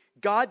century.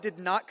 God did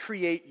not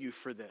create you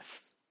for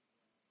this.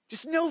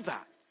 Just know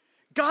that.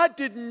 God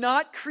did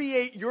not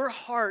create your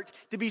heart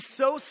to be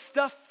so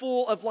stuffed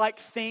full of like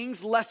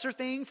things, lesser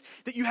things,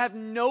 that you have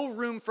no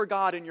room for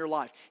God in your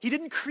life. He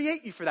didn't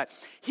create you for that.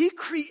 He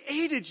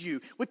created you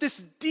with this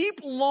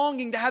deep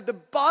longing to have the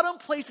bottom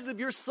places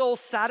of your soul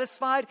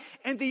satisfied,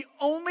 and the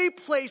only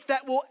place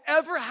that will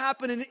ever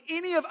happen in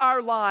any of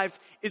our lives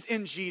is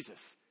in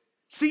Jesus.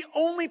 It's the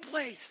only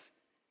place.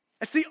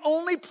 It's the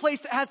only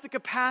place that has the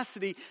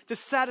capacity to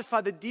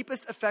satisfy the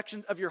deepest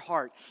affections of your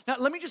heart. Now,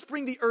 let me just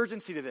bring the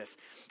urgency to this.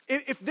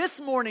 If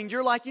this morning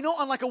you're like,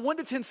 on like a 1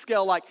 to 10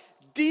 scale, like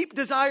deep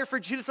desire for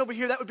Jesus over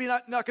here, that would be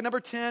like a number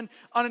 10.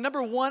 On a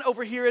number 1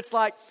 over here, it's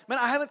like, man,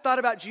 I haven't thought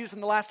about Jesus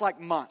in the last like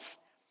month.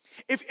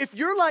 If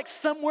you're like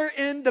somewhere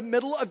in the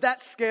middle of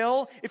that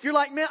scale, if you're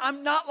like, man,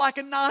 I'm not like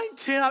a 9,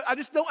 10, I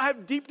just don't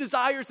have deep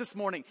desires this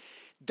morning.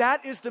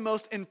 That is the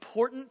most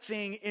important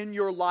thing in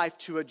your life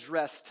to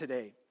address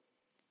today.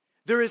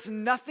 There is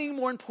nothing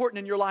more important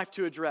in your life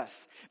to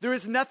address. There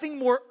is nothing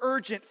more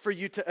urgent for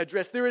you to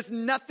address. There is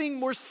nothing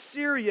more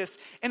serious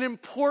and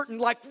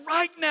important, like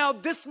right now,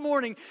 this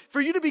morning,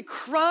 for you to be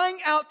crying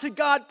out to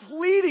God,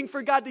 pleading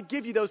for God to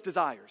give you those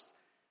desires.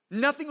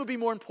 Nothing would be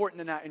more important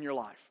than that in your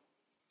life.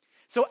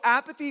 So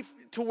apathy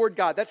toward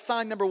God, that's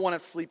sign number 1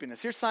 of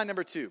sleepiness. Here's sign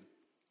number 2,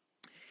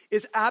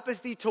 is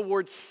apathy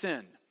towards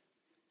sin.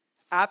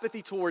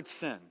 Apathy towards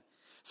sin.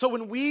 So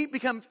when we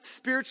become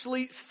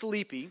spiritually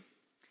sleepy,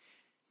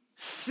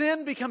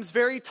 sin becomes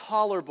very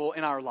tolerable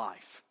in our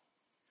life.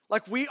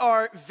 Like we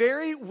are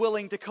very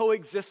willing to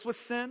coexist with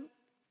sin,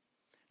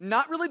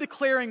 not really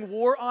declaring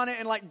war on it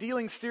and like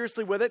dealing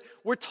seriously with it.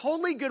 We're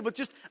totally good with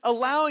just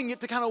allowing it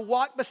to kind of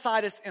walk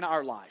beside us in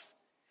our life.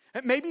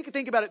 And maybe you could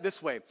think about it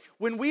this way.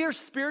 When we are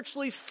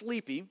spiritually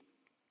sleepy,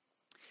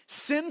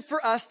 sin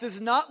for us does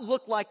not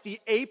look like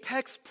the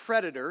apex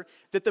predator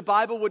that the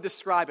Bible would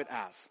describe it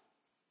as.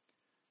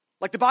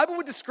 Like the Bible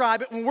would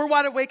describe it when we're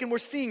wide awake and we're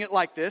seeing it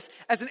like this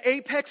as an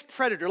apex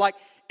predator. Like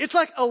it's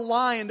like a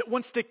lion that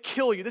wants to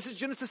kill you. This is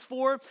Genesis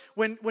 4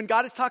 when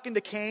God is talking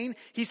to Cain.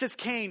 He says,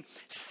 Cain,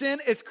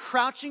 sin is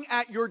crouching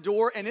at your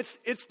door and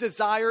its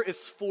desire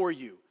is for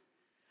you.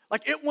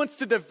 Like it wants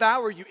to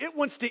devour you. It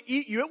wants to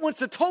eat you. It wants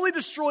to totally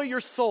destroy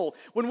your soul.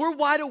 When we're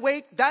wide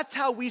awake, that's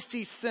how we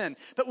see sin.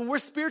 But when we're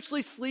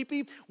spiritually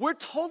sleepy, we're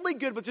totally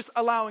good with just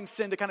allowing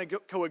sin to kind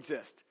of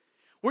coexist.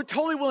 We're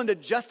totally willing to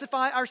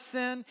justify our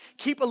sin,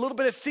 keep a little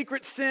bit of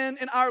secret sin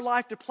in our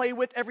life to play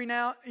with every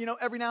now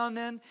and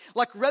then.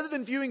 Like rather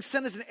than viewing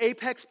sin as an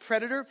apex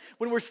predator,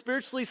 when we're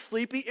spiritually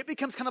sleepy, it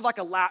becomes kind of like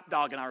a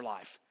lapdog in our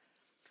life.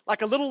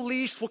 Like a little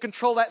leash will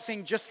control that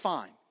thing just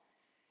fine.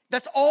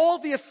 That's all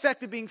the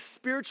effect of being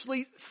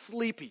spiritually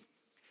sleepy.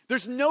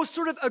 There's no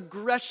sort of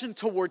aggression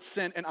towards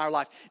sin in our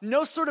life.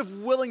 No sort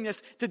of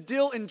willingness to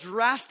deal in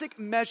drastic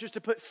measures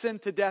to put sin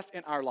to death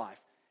in our life.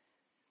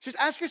 Just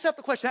ask yourself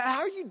the question, how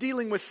are you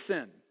dealing with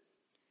sin?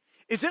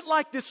 Is it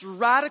like this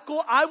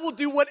radical, I will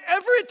do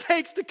whatever it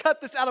takes to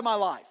cut this out of my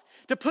life,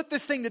 to put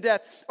this thing to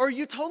death? Or are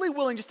you totally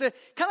willing just to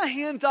kind of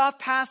hands off,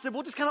 passive,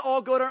 we'll just kind of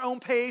all go at our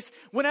own pace.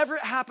 Whenever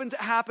it happens, it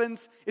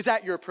happens. Is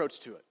that your approach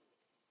to it?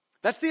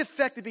 That's the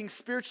effect of being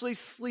spiritually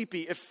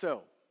sleepy, if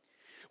so.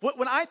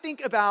 When I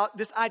think about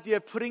this idea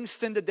of putting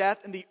sin to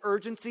death and the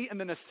urgency and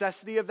the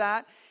necessity of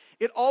that,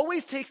 it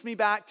always takes me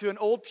back to an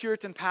old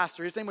Puritan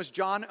pastor. His name was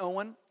John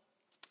Owen.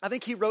 I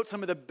think he wrote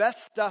some of the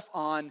best stuff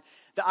on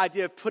the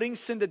idea of putting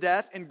sin to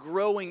death and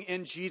growing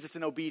in Jesus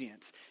in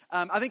obedience.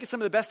 I think it's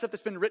some of the best stuff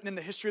that's been written in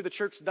the history of the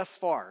church thus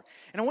far.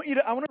 And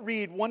I want to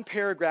read one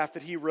paragraph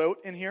that he wrote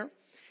in here.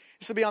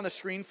 This will be on the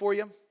screen for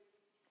you.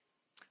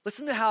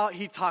 Listen to how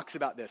he talks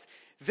about this.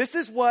 This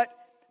is what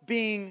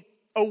being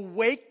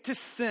awake to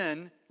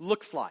sin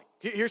looks like.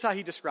 Here's how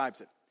he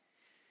describes it.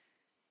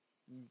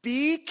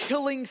 Be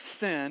killing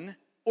sin,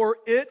 or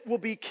it will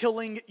be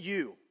killing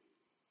you.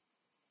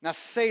 Now,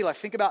 Selah,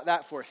 think about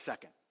that for a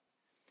second.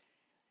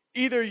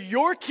 Either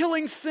you're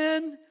killing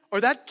sin, or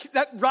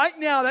that right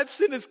now, that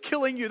sin is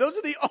killing you. Those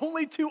are the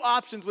only two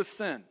options with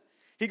sin.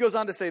 He goes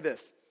on to say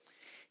this.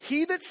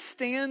 He that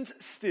stands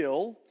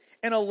still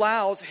and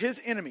allows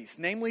his enemies,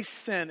 namely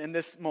sin in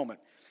this moment,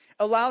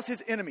 allows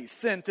his enemies,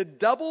 sin, to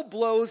double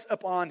blows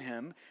upon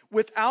him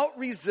without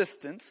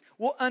resistance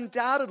will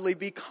undoubtedly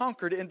be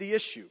conquered in the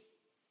issue.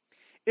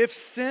 If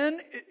sin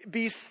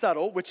be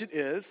subtle, which it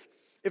is,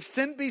 if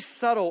sin be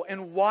subtle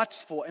and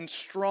watchful and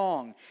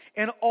strong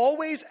and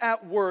always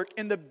at work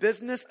in the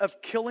business of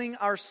killing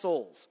our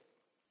souls.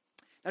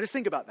 Now just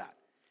think about that.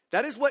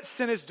 That is what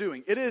sin is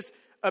doing. It is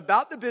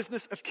about the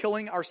business of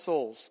killing our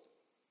souls.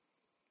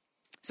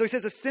 So he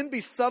says, if sin be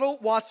subtle,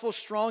 watchful,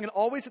 strong, and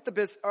always at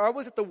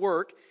the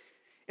work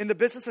in the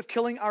business of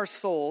killing our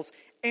souls,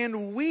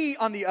 and we,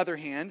 on the other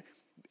hand,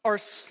 are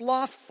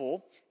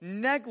slothful,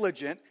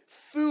 negligent,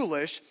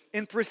 foolish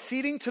in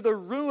proceeding to the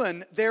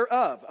ruin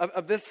thereof,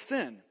 of this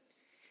sin.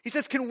 He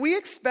says, can we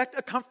expect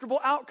a comfortable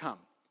outcome?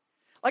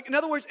 Like, in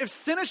other words, if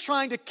sin is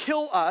trying to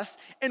kill us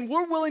and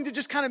we're willing to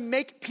just kind of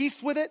make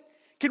peace with it,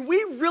 can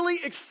we really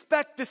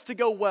expect this to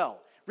go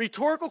well?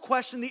 Rhetorical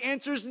question, the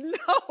answer is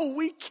no,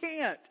 we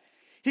can't.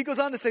 He goes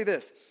on to say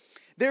this,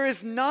 there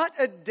is not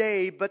a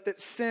day but that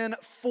sin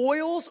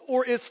foils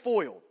or is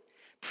foiled,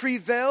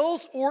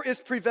 prevails or is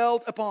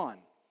prevailed upon.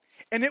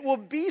 And it will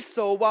be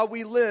so while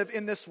we live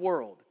in this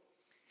world.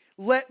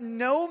 Let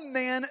no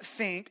man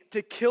think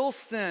to kill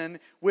sin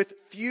with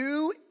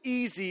few,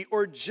 easy,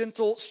 or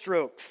gentle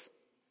strokes.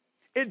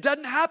 It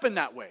doesn't happen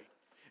that way.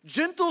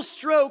 Gentle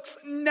strokes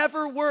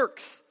never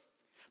works.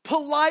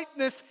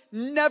 Politeness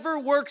never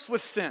works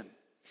with sin.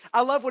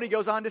 I love what he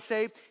goes on to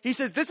say. He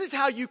says, this is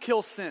how you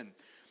kill sin.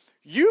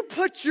 You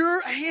put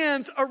your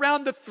hands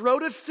around the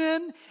throat of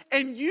sin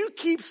and you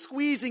keep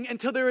squeezing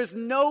until there is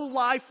no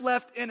life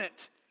left in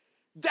it.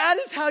 That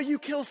is how you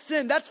kill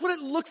sin. That's what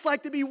it looks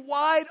like to be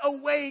wide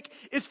awake,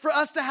 is for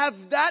us to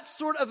have that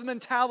sort of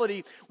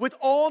mentality with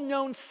all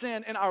known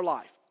sin in our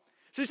life.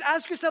 So just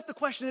ask yourself the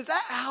question, is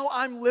that how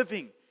I'm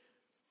living?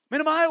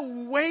 Man, am I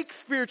awake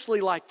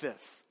spiritually like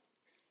this?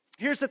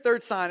 Here's the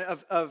third sign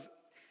of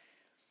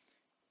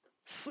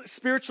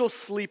spiritual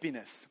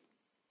sleepiness.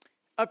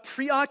 A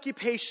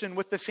preoccupation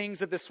with the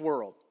things of this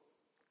world.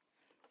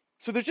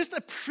 So there's just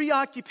a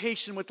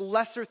preoccupation with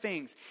lesser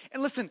things.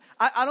 And listen,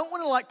 I don't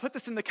want to put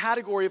this in the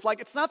category of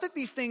it's not that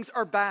these things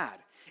are bad.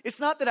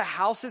 It's not that a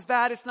house is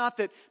bad. It's not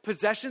that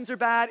possessions are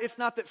bad. It's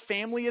not that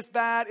family is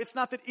bad. It's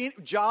not that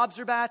jobs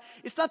are bad.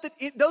 It's not that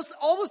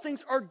all those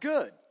things are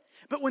good.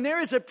 But when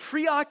there is a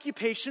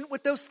preoccupation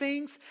with those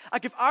things,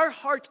 if our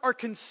hearts are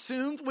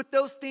consumed with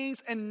those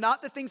things and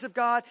not the things of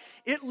God,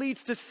 it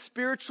leads to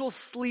spiritual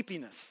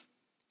sleepiness.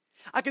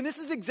 And this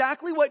is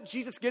exactly what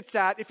Jesus gets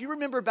at. If you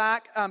remember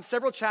back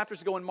several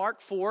chapters ago in Mark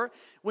 4,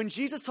 when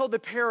Jesus told the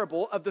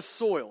parable of the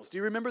soils. Do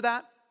you remember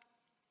that?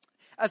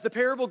 As the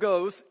parable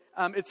goes,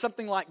 it's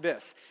something like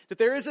this. That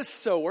there is a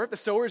sower. The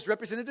sower is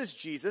represented as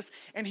Jesus.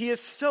 And he is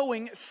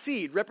sowing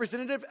seed,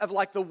 representative of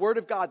the word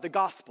of God, the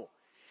gospel.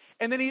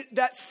 And then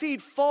that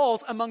seed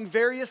falls among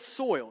various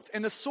soils.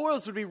 And the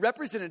soils would be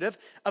representative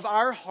of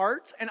our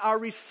hearts and our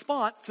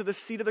response to the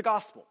seed of the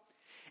gospel.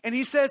 And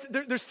he says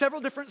there's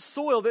several different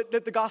soil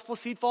that the gospel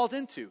seed falls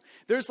into.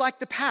 There's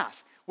the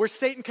path where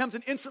Satan comes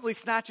and instantly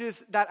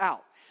snatches that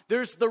out.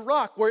 There's the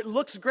rock where it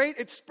looks great,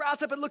 it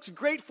sprouts up, it looks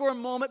great for a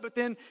moment, but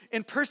then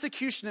in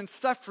persecution and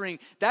suffering,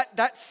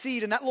 that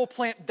seed and that little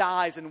plant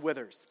dies and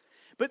withers.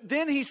 But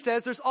then he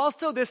says there's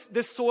also this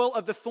soil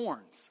of the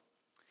thorns.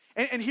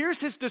 And here's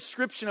his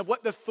description of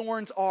what the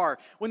thorns are.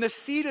 When the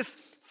seed is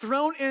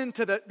thrown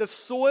into the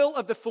soil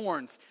of the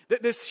thorns,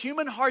 this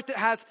human heart that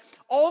has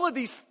all of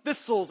these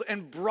thistles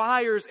and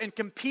briars and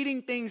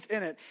competing things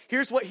in it,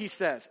 here's what he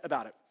says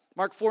about it.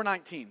 Mark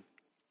 4:19.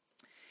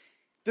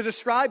 To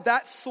describe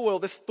that soil,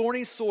 this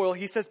thorny soil,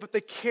 he says, but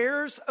the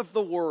cares of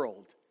the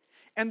world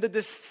and the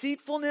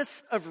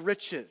deceitfulness of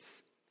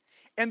riches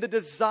and the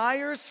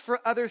desires for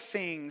other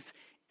things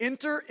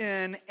enter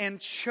in and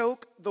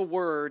choke the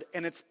word,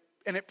 and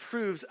it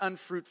proves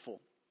unfruitful.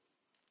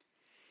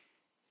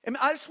 And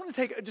I just want to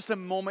take just a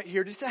moment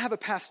here just to have a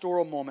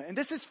pastoral moment. And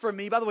this is for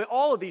me. By the way,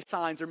 all of these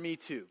signs are me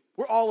too.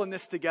 We're all in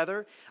this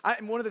together.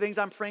 And one of the things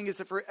I'm praying is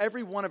that for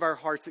every one of our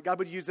hearts, that God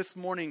would use this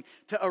morning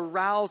to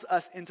arouse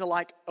us into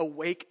like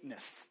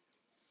awakeness.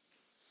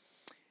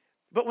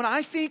 But when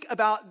I think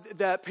about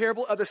the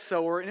parable of the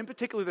sower, and in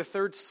particular the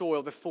third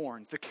soil, the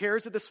thorns, the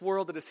cares of this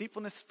world, the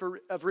deceitfulness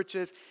of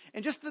riches,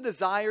 and just the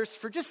desires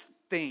for just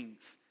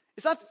things.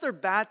 It's not that they're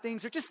bad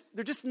things,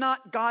 they're just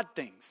not God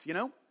things, you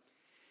know?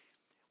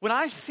 When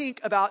I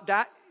think about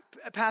that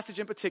passage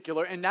in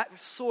particular and that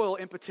soil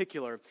in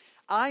particular,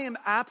 I am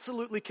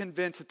absolutely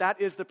convinced that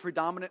that is the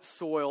predominant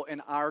soil in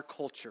our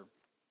culture.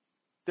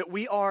 That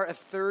we are a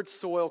third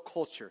soil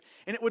culture.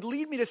 And it would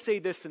lead me to say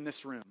this in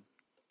this room.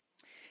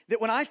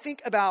 That when I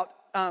think about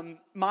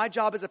my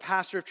job as a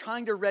pastor of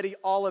trying to ready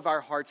all of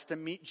our hearts to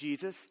meet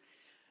Jesus,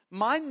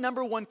 my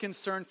number one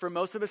concern for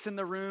most of us in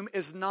the room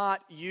is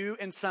not you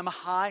in some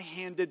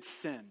high-handed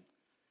sin.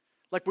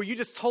 Like where you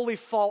just totally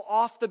fall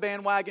off the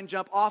bandwagon,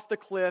 jump off the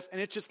cliff, and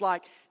it's just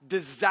like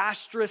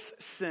disastrous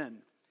sin.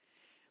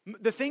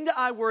 The thing that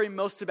I worry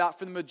most about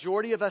for the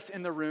majority of us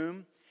in the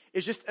room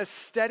is just a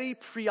steady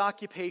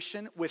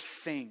preoccupation with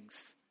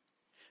things.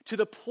 To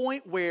the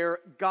point where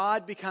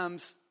God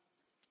becomes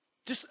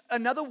just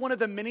another one of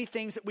the many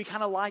things that we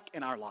kind of like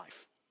in our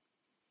life.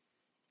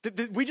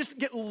 We just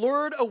get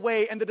lured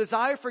away, and the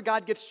desire for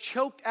God gets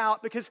choked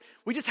out because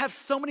we just have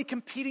so many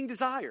competing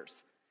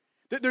desires.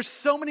 There's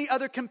so many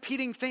other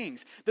competing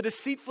things. The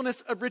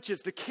deceitfulness of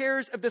riches, the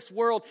cares of this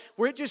world,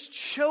 where it just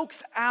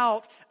chokes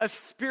out a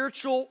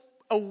spiritual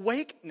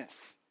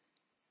awakeness.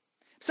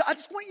 So I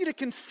just want you to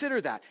consider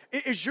that.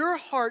 Is your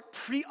heart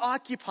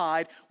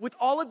preoccupied with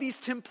all of these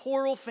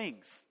temporal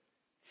things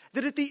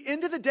that at the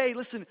end of the day,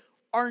 listen,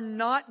 are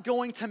not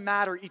going to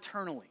matter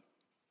eternally?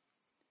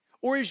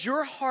 Or is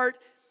your heart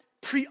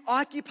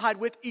preoccupied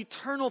with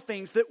eternal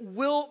things that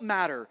will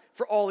matter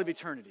for all of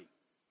eternity?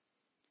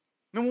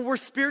 And when we're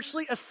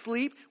spiritually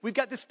asleep, we've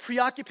got this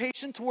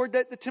preoccupation toward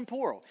the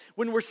temporal.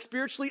 When we're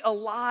spiritually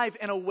alive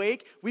and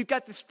awake, we've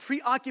got this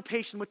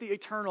preoccupation with the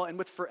eternal and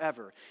with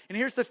forever. And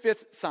here's the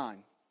fourth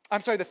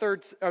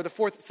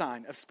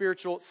sign of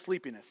spiritual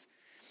sleepiness.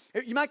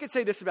 You might could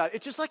say this about it.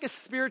 It's just like a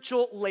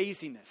spiritual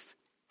laziness.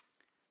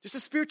 Just a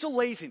spiritual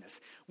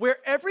laziness where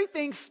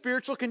everything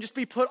spiritual can just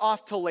be put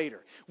off till later.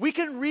 We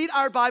can read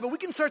our Bible. We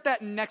can start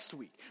that next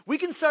week. We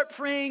can start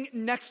praying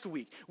next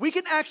week. We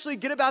can actually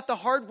get about the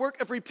hard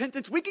work of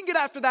repentance. We can get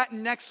after that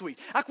next week.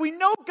 Like we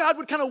know God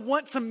would kind of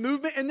want some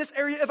movement in this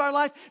area of our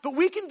life, but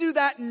we can do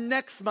that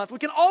next month. We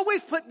can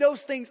always put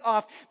those things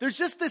off. There's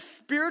just this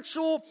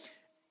spiritual,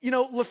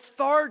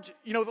 lethargy.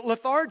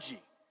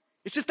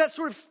 It's just that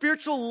sort of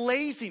spiritual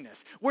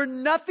laziness where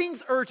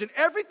nothing's urgent.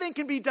 Everything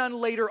can be done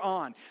later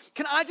on.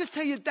 Can I just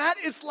tell you, that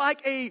is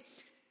like a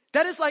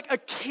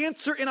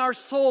cancer in our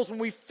souls when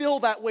we feel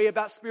that way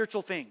about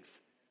spiritual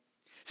things.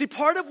 See,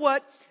 part of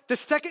what the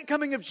second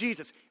coming of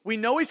Jesus, we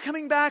know he's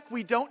coming back,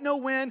 we don't know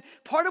when.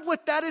 Part of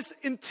what that is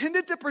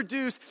intended to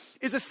produce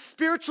is a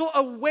spiritual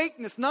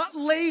awakeness, not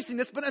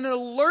laziness, but an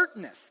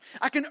alertness,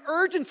 like an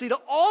urgency to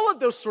all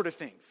of those sort of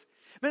things.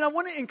 Man, I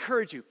want to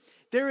encourage you.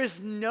 There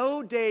is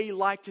no day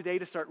like today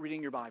to start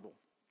reading your Bible.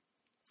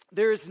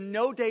 There is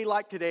no day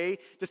like today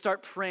to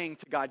start praying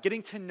to God,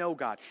 getting to know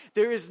God.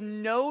 There is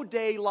no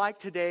day like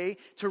today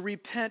to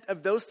repent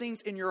of those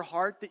things in your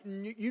heart that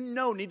you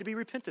know need to be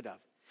repented of.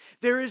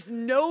 There is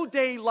no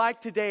day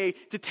like today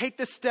to take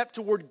the step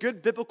toward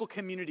good biblical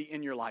community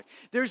in your life.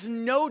 There's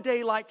no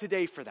day like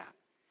today for that.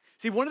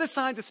 See, one of the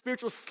signs of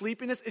spiritual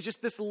sleepiness is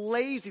just this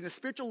laziness.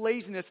 Spiritual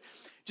laziness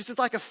just is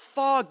like a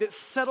fog that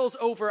settles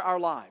over our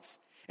lives.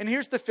 And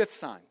here's the fifth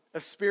sign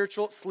of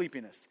spiritual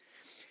sleepiness,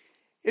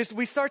 is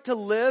we start to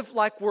live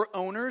like we're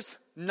owners,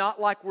 not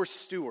like we're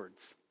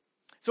stewards.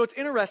 So it's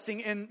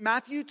interesting, in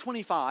Matthew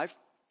 25,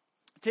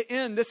 to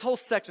end this whole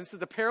section, this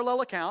is a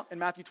parallel account in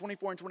Matthew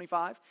 24 and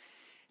 25.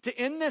 To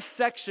end this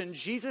section,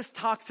 Jesus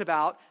talks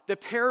about the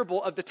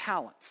parable of the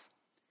talents.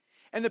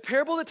 And the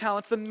parable of the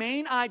talents, the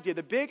main idea,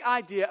 the big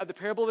idea of the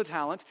parable of the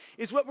talents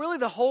is what really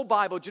the whole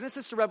Bible,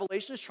 Genesis to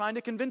Revelation, is trying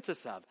to convince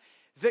us of.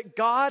 That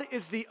God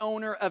is the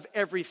owner of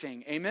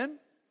everything. Amen?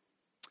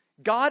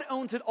 God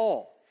owns it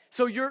all.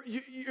 So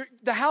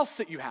the house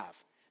that you have,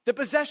 the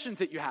possessions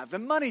that you have, the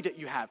money that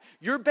you have,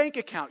 your bank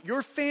account,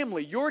 your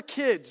family, your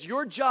kids,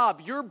 your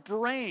job, your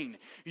brain,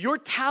 your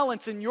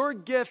talents and your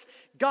gifts,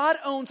 God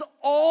owns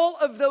all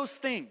of those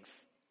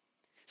things.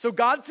 So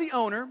God's the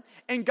owner,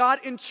 and God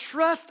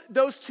entrusts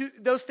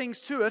those things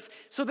to us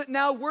so that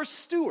now we're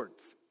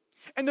stewards.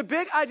 And the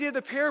big idea of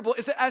the parable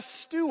is that as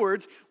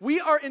stewards, we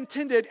are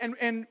intended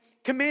and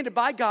commanded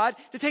by God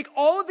to take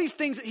all of these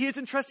things that he has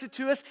entrusted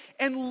to us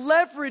and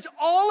leverage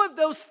all of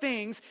those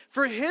things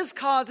for his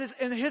causes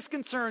and his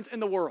concerns in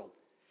the world,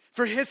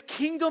 for his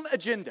kingdom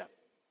agenda.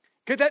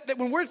 Okay, that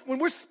when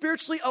we're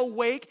spiritually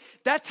awake,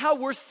 that's how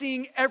we're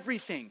seeing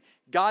everything.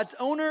 God's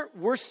owner,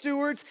 we're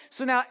stewards.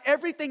 So now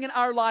everything in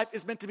our life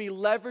is meant to be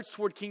leveraged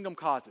toward kingdom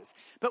causes.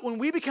 But when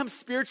we become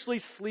spiritually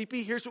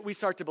sleepy, here's what we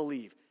start to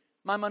believe.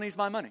 My money's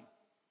my money.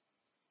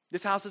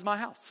 This house is my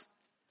house.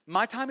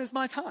 My time is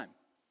my time.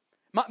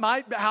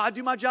 How I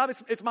do my job,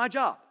 it's my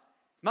job.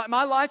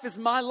 My life is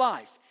my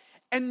life.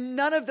 And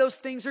none of those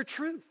things are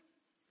true.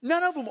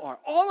 None of them are.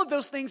 All of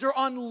those things are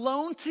on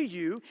loan to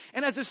you.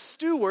 And as a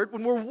steward,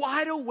 when we're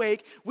wide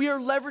awake, we are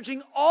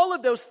leveraging all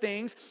of those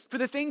things for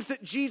the things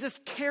that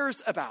Jesus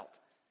cares about.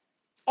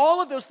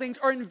 All of those things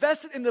are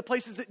invested in the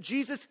places that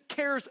Jesus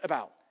cares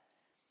about.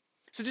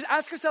 So just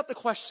ask yourself the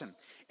question.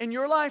 In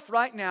your life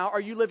right now, are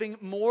you living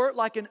more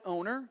like an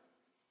owner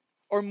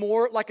or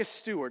more like a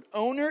steward?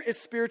 Owner is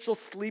spiritual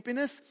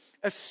sleepiness.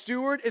 A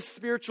steward is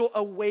spiritual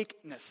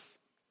awakeness.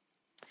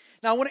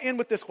 Now I want to end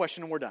with this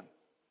question and we're done.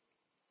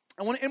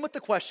 I want to end with the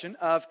question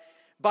of,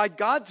 by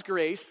God's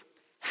grace,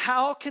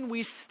 how can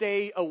we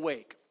stay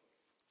awake?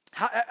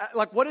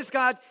 What is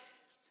God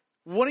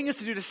wanting us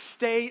to do to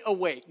stay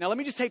awake? Now, let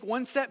me just take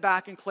one step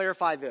back and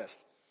clarify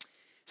this.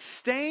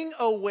 Staying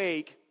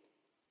awake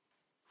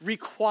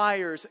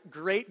requires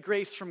great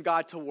grace from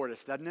God toward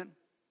us, doesn't it?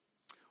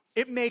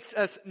 It makes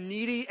us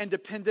needy and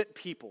dependent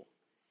people.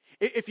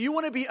 If you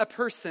want to be a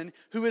person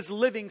who is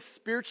living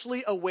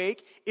spiritually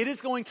awake, it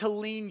is going to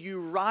lean you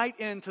right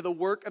into the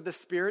work of the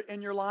Spirit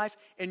in your life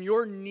and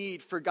your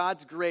need for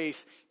God's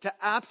grace to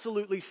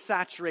absolutely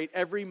saturate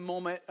every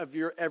moment of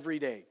your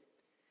everyday.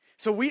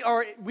 So we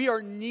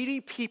are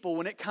needy people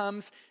when it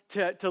comes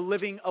to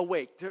living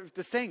awake,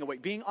 to staying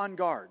awake, being on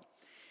guard.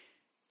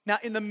 Now,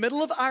 in the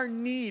middle of our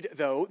need,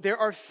 though, there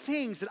are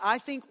things that I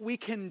think we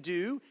can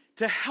do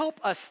to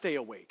help us stay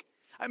awake.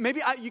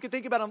 Maybe you could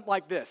think about them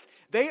like this.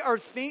 They're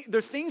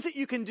things that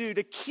you can do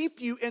to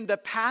keep you in the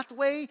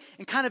pathway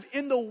and kind of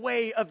in the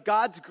way of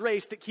God's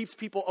grace that keeps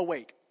people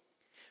awake.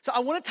 So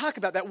I want to talk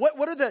about that.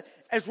 What are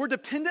as we're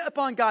dependent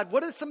upon God,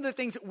 what are some of the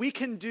things that we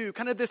can do?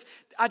 Kind of this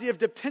idea of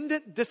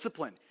dependent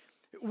discipline.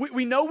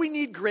 We know we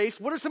need grace.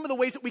 What are some of the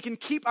ways that we can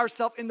keep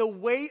ourselves in the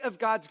way of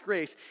God's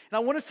grace? And I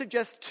want to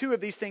suggest two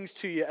of these things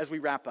to you as we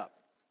wrap up.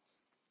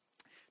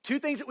 Two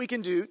things that we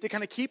can do to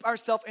kind of keep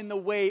ourselves in the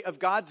way of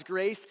God's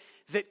grace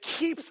that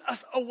keeps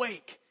us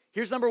awake.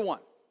 Here's number one,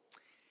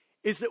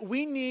 is that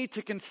we need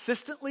to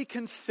consistently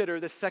consider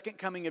the second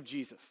coming of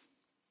Jesus.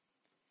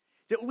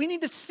 That we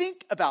need to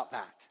think about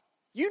that.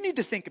 You need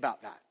to think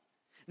about that.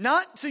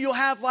 Not so you'll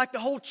have like the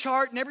whole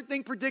chart and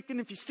everything predicting.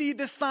 If you see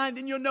this sign,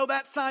 then you'll know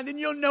that sign, then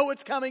you'll know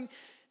it's coming.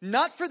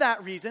 Not for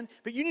that reason,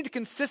 but you need to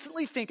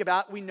consistently think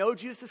about, we know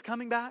Jesus is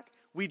coming back.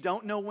 We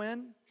don't know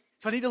when.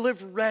 So I need to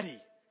live ready.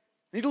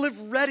 I need to live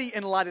ready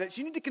in light of that.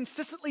 So you need to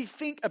consistently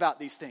think about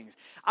these things.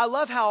 I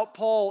love how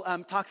Paul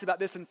talks about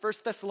this in 1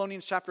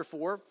 Thessalonians chapter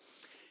 4.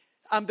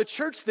 The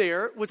church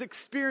there was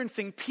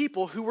experiencing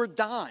people who were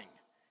dying.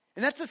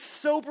 And that's a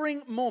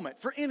sobering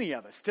moment for any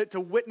of us to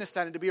witness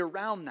that and to be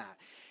around that.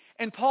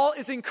 And Paul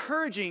is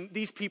encouraging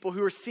these people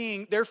who are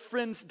seeing their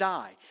friends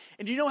die.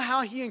 And do you know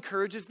how he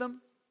encourages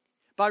them?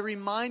 By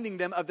reminding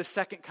them of the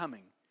second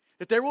coming.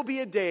 That there will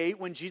be a day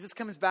when Jesus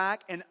comes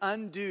back and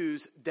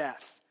undoes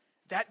death.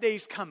 That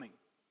day's coming.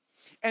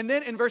 And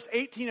then in verse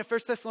 18 of 1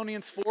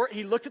 Thessalonians 4,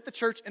 he looks at the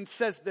church and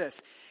says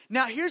this.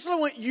 Now, here's what I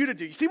want you to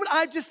do. You see what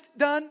I've just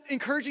done,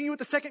 encouraging you with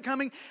the second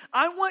coming?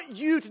 I want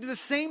you to do the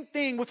same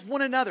thing with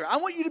one another. I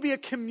want you to be a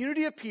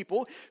community of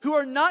people who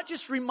are not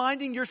just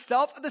reminding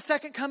yourself of the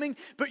second coming,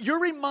 but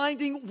you're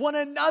reminding one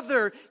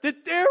another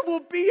that there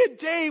will be a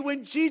day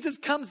when Jesus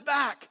comes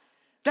back.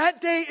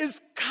 That day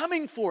is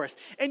coming for us.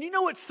 And you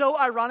know what's so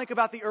ironic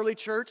about the early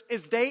church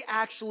is they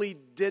actually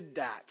did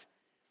that.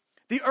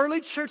 The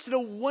early church did a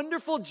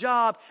wonderful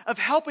job of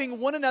helping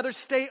one another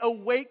stay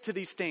awake to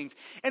these things.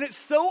 And it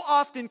so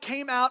often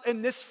came out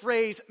in this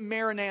phrase,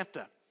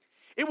 Maranatha.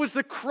 It was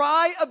the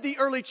cry of the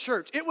early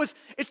church.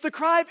 It's the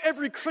cry of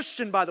every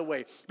Christian, by the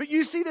way. But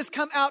you see this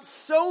come out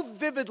so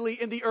vividly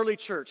in the early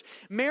church.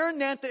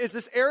 Maranatha is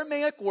this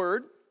Aramaic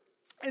word,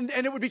 and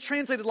it would be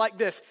translated like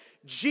this: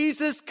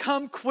 Jesus,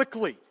 come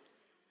quickly.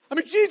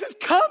 Jesus,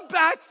 come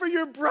back for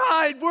your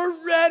bride.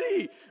 We're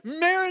ready.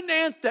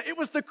 Maranatha. It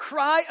was the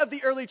cry of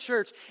the early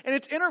church. And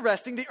it's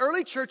interesting. The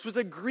early church was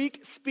a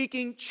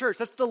Greek-speaking church.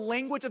 That's the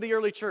language of the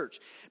early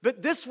church.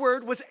 But this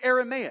word was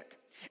Aramaic.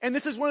 And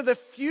this is one of the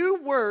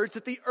few words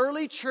that the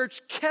early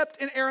church kept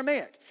in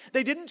Aramaic.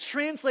 They didn't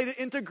translate it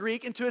into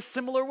Greek into a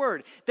similar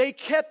word. They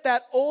kept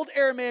that old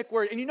Aramaic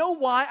word. And you know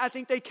why I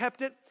think they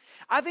kept it?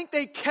 I think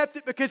they kept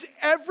it because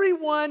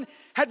everyone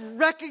had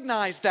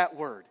recognized that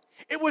word.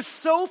 It was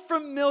so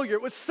familiar.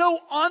 It was so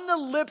on the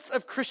lips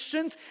of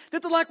Christians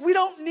that they're like, we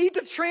don't need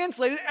to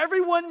translate it.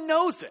 Everyone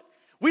knows it.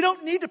 We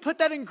don't need to put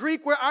that in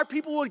Greek where our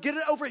people will get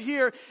it over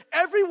here.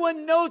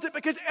 Everyone knows it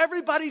because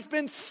everybody's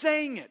been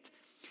saying it.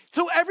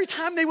 So every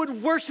time they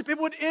would worship, it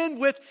would end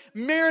with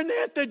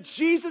Maranatha,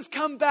 Jesus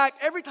come back.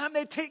 Every time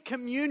they take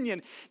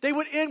communion, they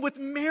would end with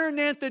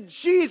Maranatha,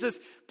 Jesus,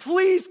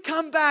 please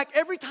come back.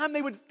 Every time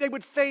they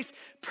would face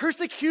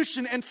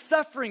persecution and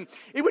suffering,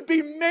 it would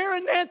be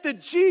Maranatha,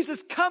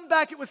 Jesus, come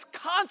back. It was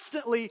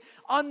constantly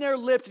on their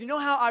lips. And you know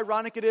how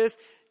ironic it is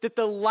that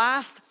the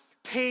last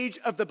page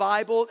of the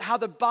Bible, how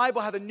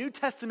the New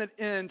Testament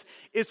ends,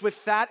 is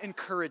with that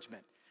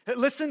encouragement.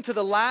 Listen to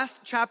the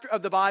last chapter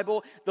of the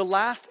Bible, the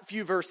last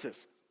few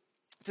verses.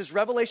 It says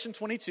Revelation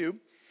 22,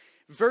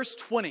 verse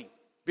 20.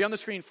 Be on the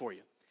screen for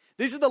you.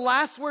 These are the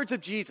last words of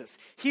Jesus.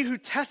 He who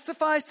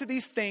testifies to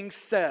these things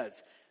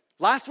says,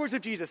 last words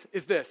of Jesus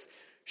is this,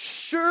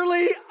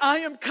 surely I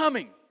am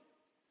coming.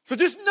 So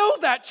just know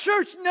that,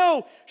 church,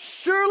 know,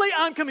 surely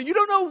I'm coming. You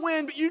don't know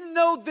when, but you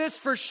know this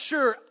for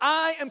sure.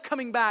 I am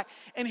coming back.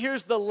 And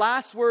here's the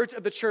last words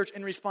of the church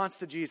in response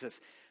to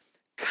Jesus.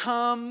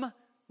 Come,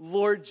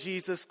 Lord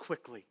Jesus,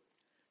 quickly.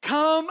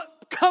 Come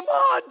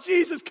on,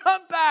 Jesus,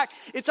 come back.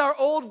 It's our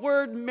old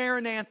word,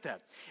 Maranatha.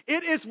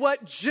 It is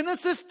what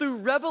Genesis through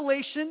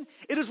Revelation,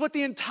 it is what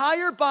the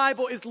entire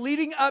Bible is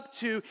leading up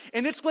to,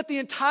 and it's what the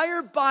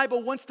entire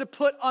Bible wants to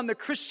put on the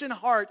Christian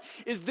heart,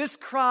 is this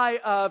cry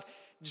of,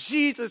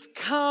 Jesus,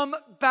 come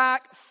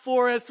back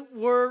for us,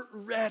 we're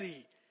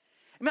ready.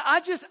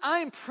 I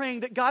am praying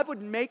that God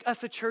would make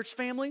us a church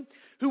family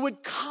who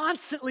would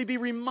constantly be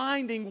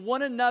reminding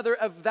one another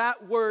of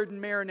that word,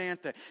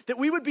 Maranatha. That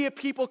we would be a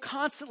people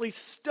constantly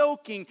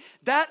stoking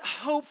that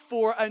hope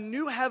for a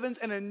new heavens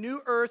and a new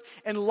earth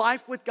and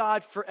life with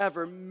God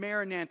forever,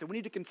 Maranatha. We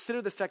need to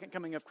consider the second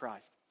coming of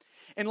Christ.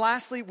 And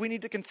lastly, we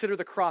need to consider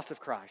the cross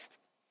of Christ.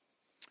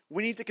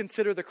 We need to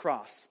consider the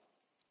cross.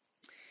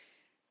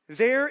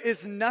 There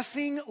is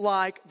nothing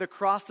like the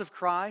cross of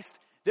Christ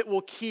that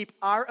will keep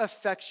our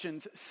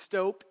affections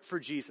stoked for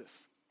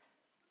Jesus.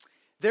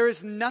 There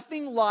is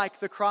nothing like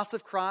the cross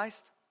of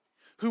Christ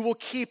who will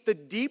keep the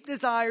deep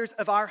desires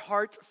of our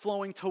hearts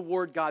flowing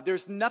toward God.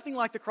 There's nothing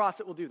like the cross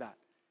that will do that.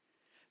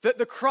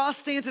 The cross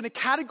stands in a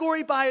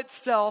category by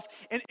itself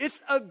in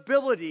its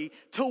ability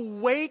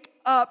to wake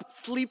up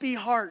sleepy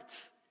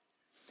hearts.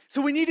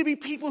 So we need to be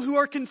people who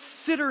are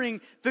considering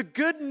the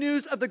good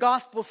news of the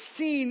gospel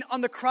seen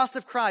on the cross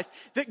of Christ.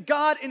 That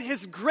God, in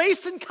his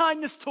grace and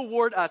kindness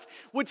toward us,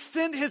 would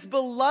send his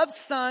beloved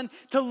Son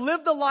to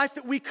live the life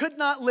that we could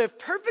not live,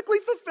 perfectly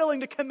fulfilling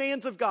the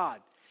commands of God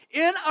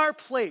in our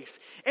place.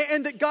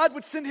 And that God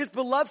would send his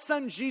beloved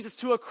Son, Jesus,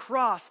 to a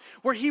cross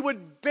where he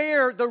would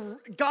bear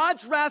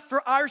God's wrath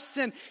for our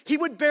sin. He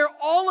would bear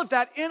all of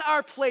that in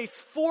our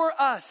place for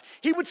us.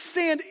 He would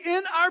stand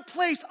in our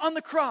place on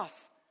the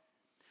cross,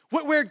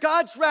 where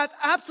God's wrath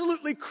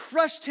absolutely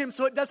crushed him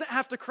so it doesn't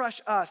have to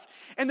crush us.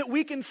 And that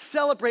we can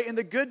celebrate in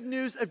the good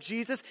news of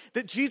Jesus,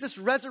 that Jesus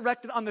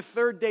resurrected on the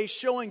third day,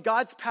 showing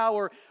God's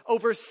power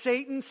over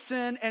Satan,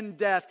 sin, and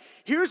death.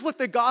 Here's what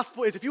the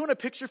gospel is. If you want a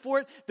picture for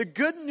it, the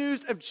good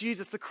news of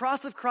Jesus, the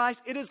cross of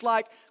Christ, it is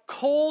like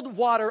cold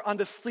water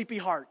onto sleepy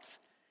hearts.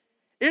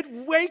 It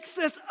wakes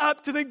us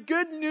up to the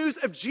good news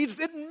of Jesus.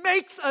 It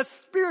makes us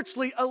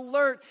spiritually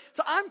alert.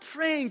 So I'm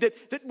praying that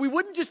we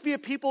wouldn't just be a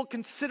people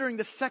considering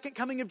the second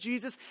coming of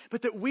Jesus,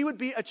 but that we would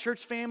be a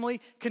church family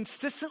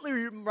consistently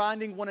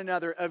reminding one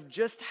another of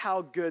just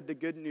how good the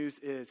good news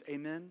is.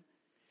 Amen?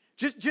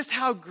 Just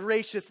how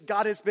gracious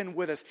God has been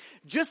with us.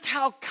 Just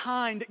how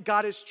kind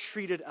God has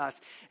treated us.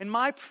 And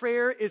my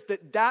prayer is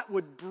that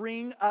would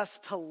bring us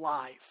to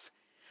life.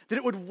 That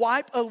it would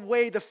wipe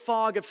away the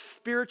fog of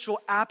spiritual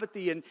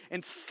apathy and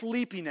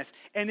sleepiness.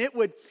 And it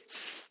would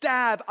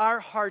stab our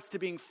hearts to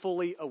being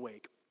fully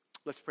awake.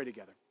 Let's pray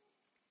together.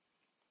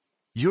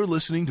 You're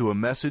listening to a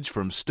message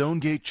from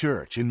Stonegate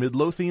Church in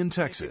Midlothian,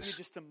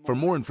 Texas. For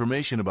more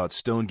information about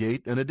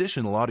Stonegate and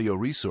additional audio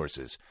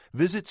resources,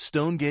 visit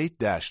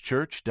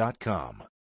stonegate-church.com.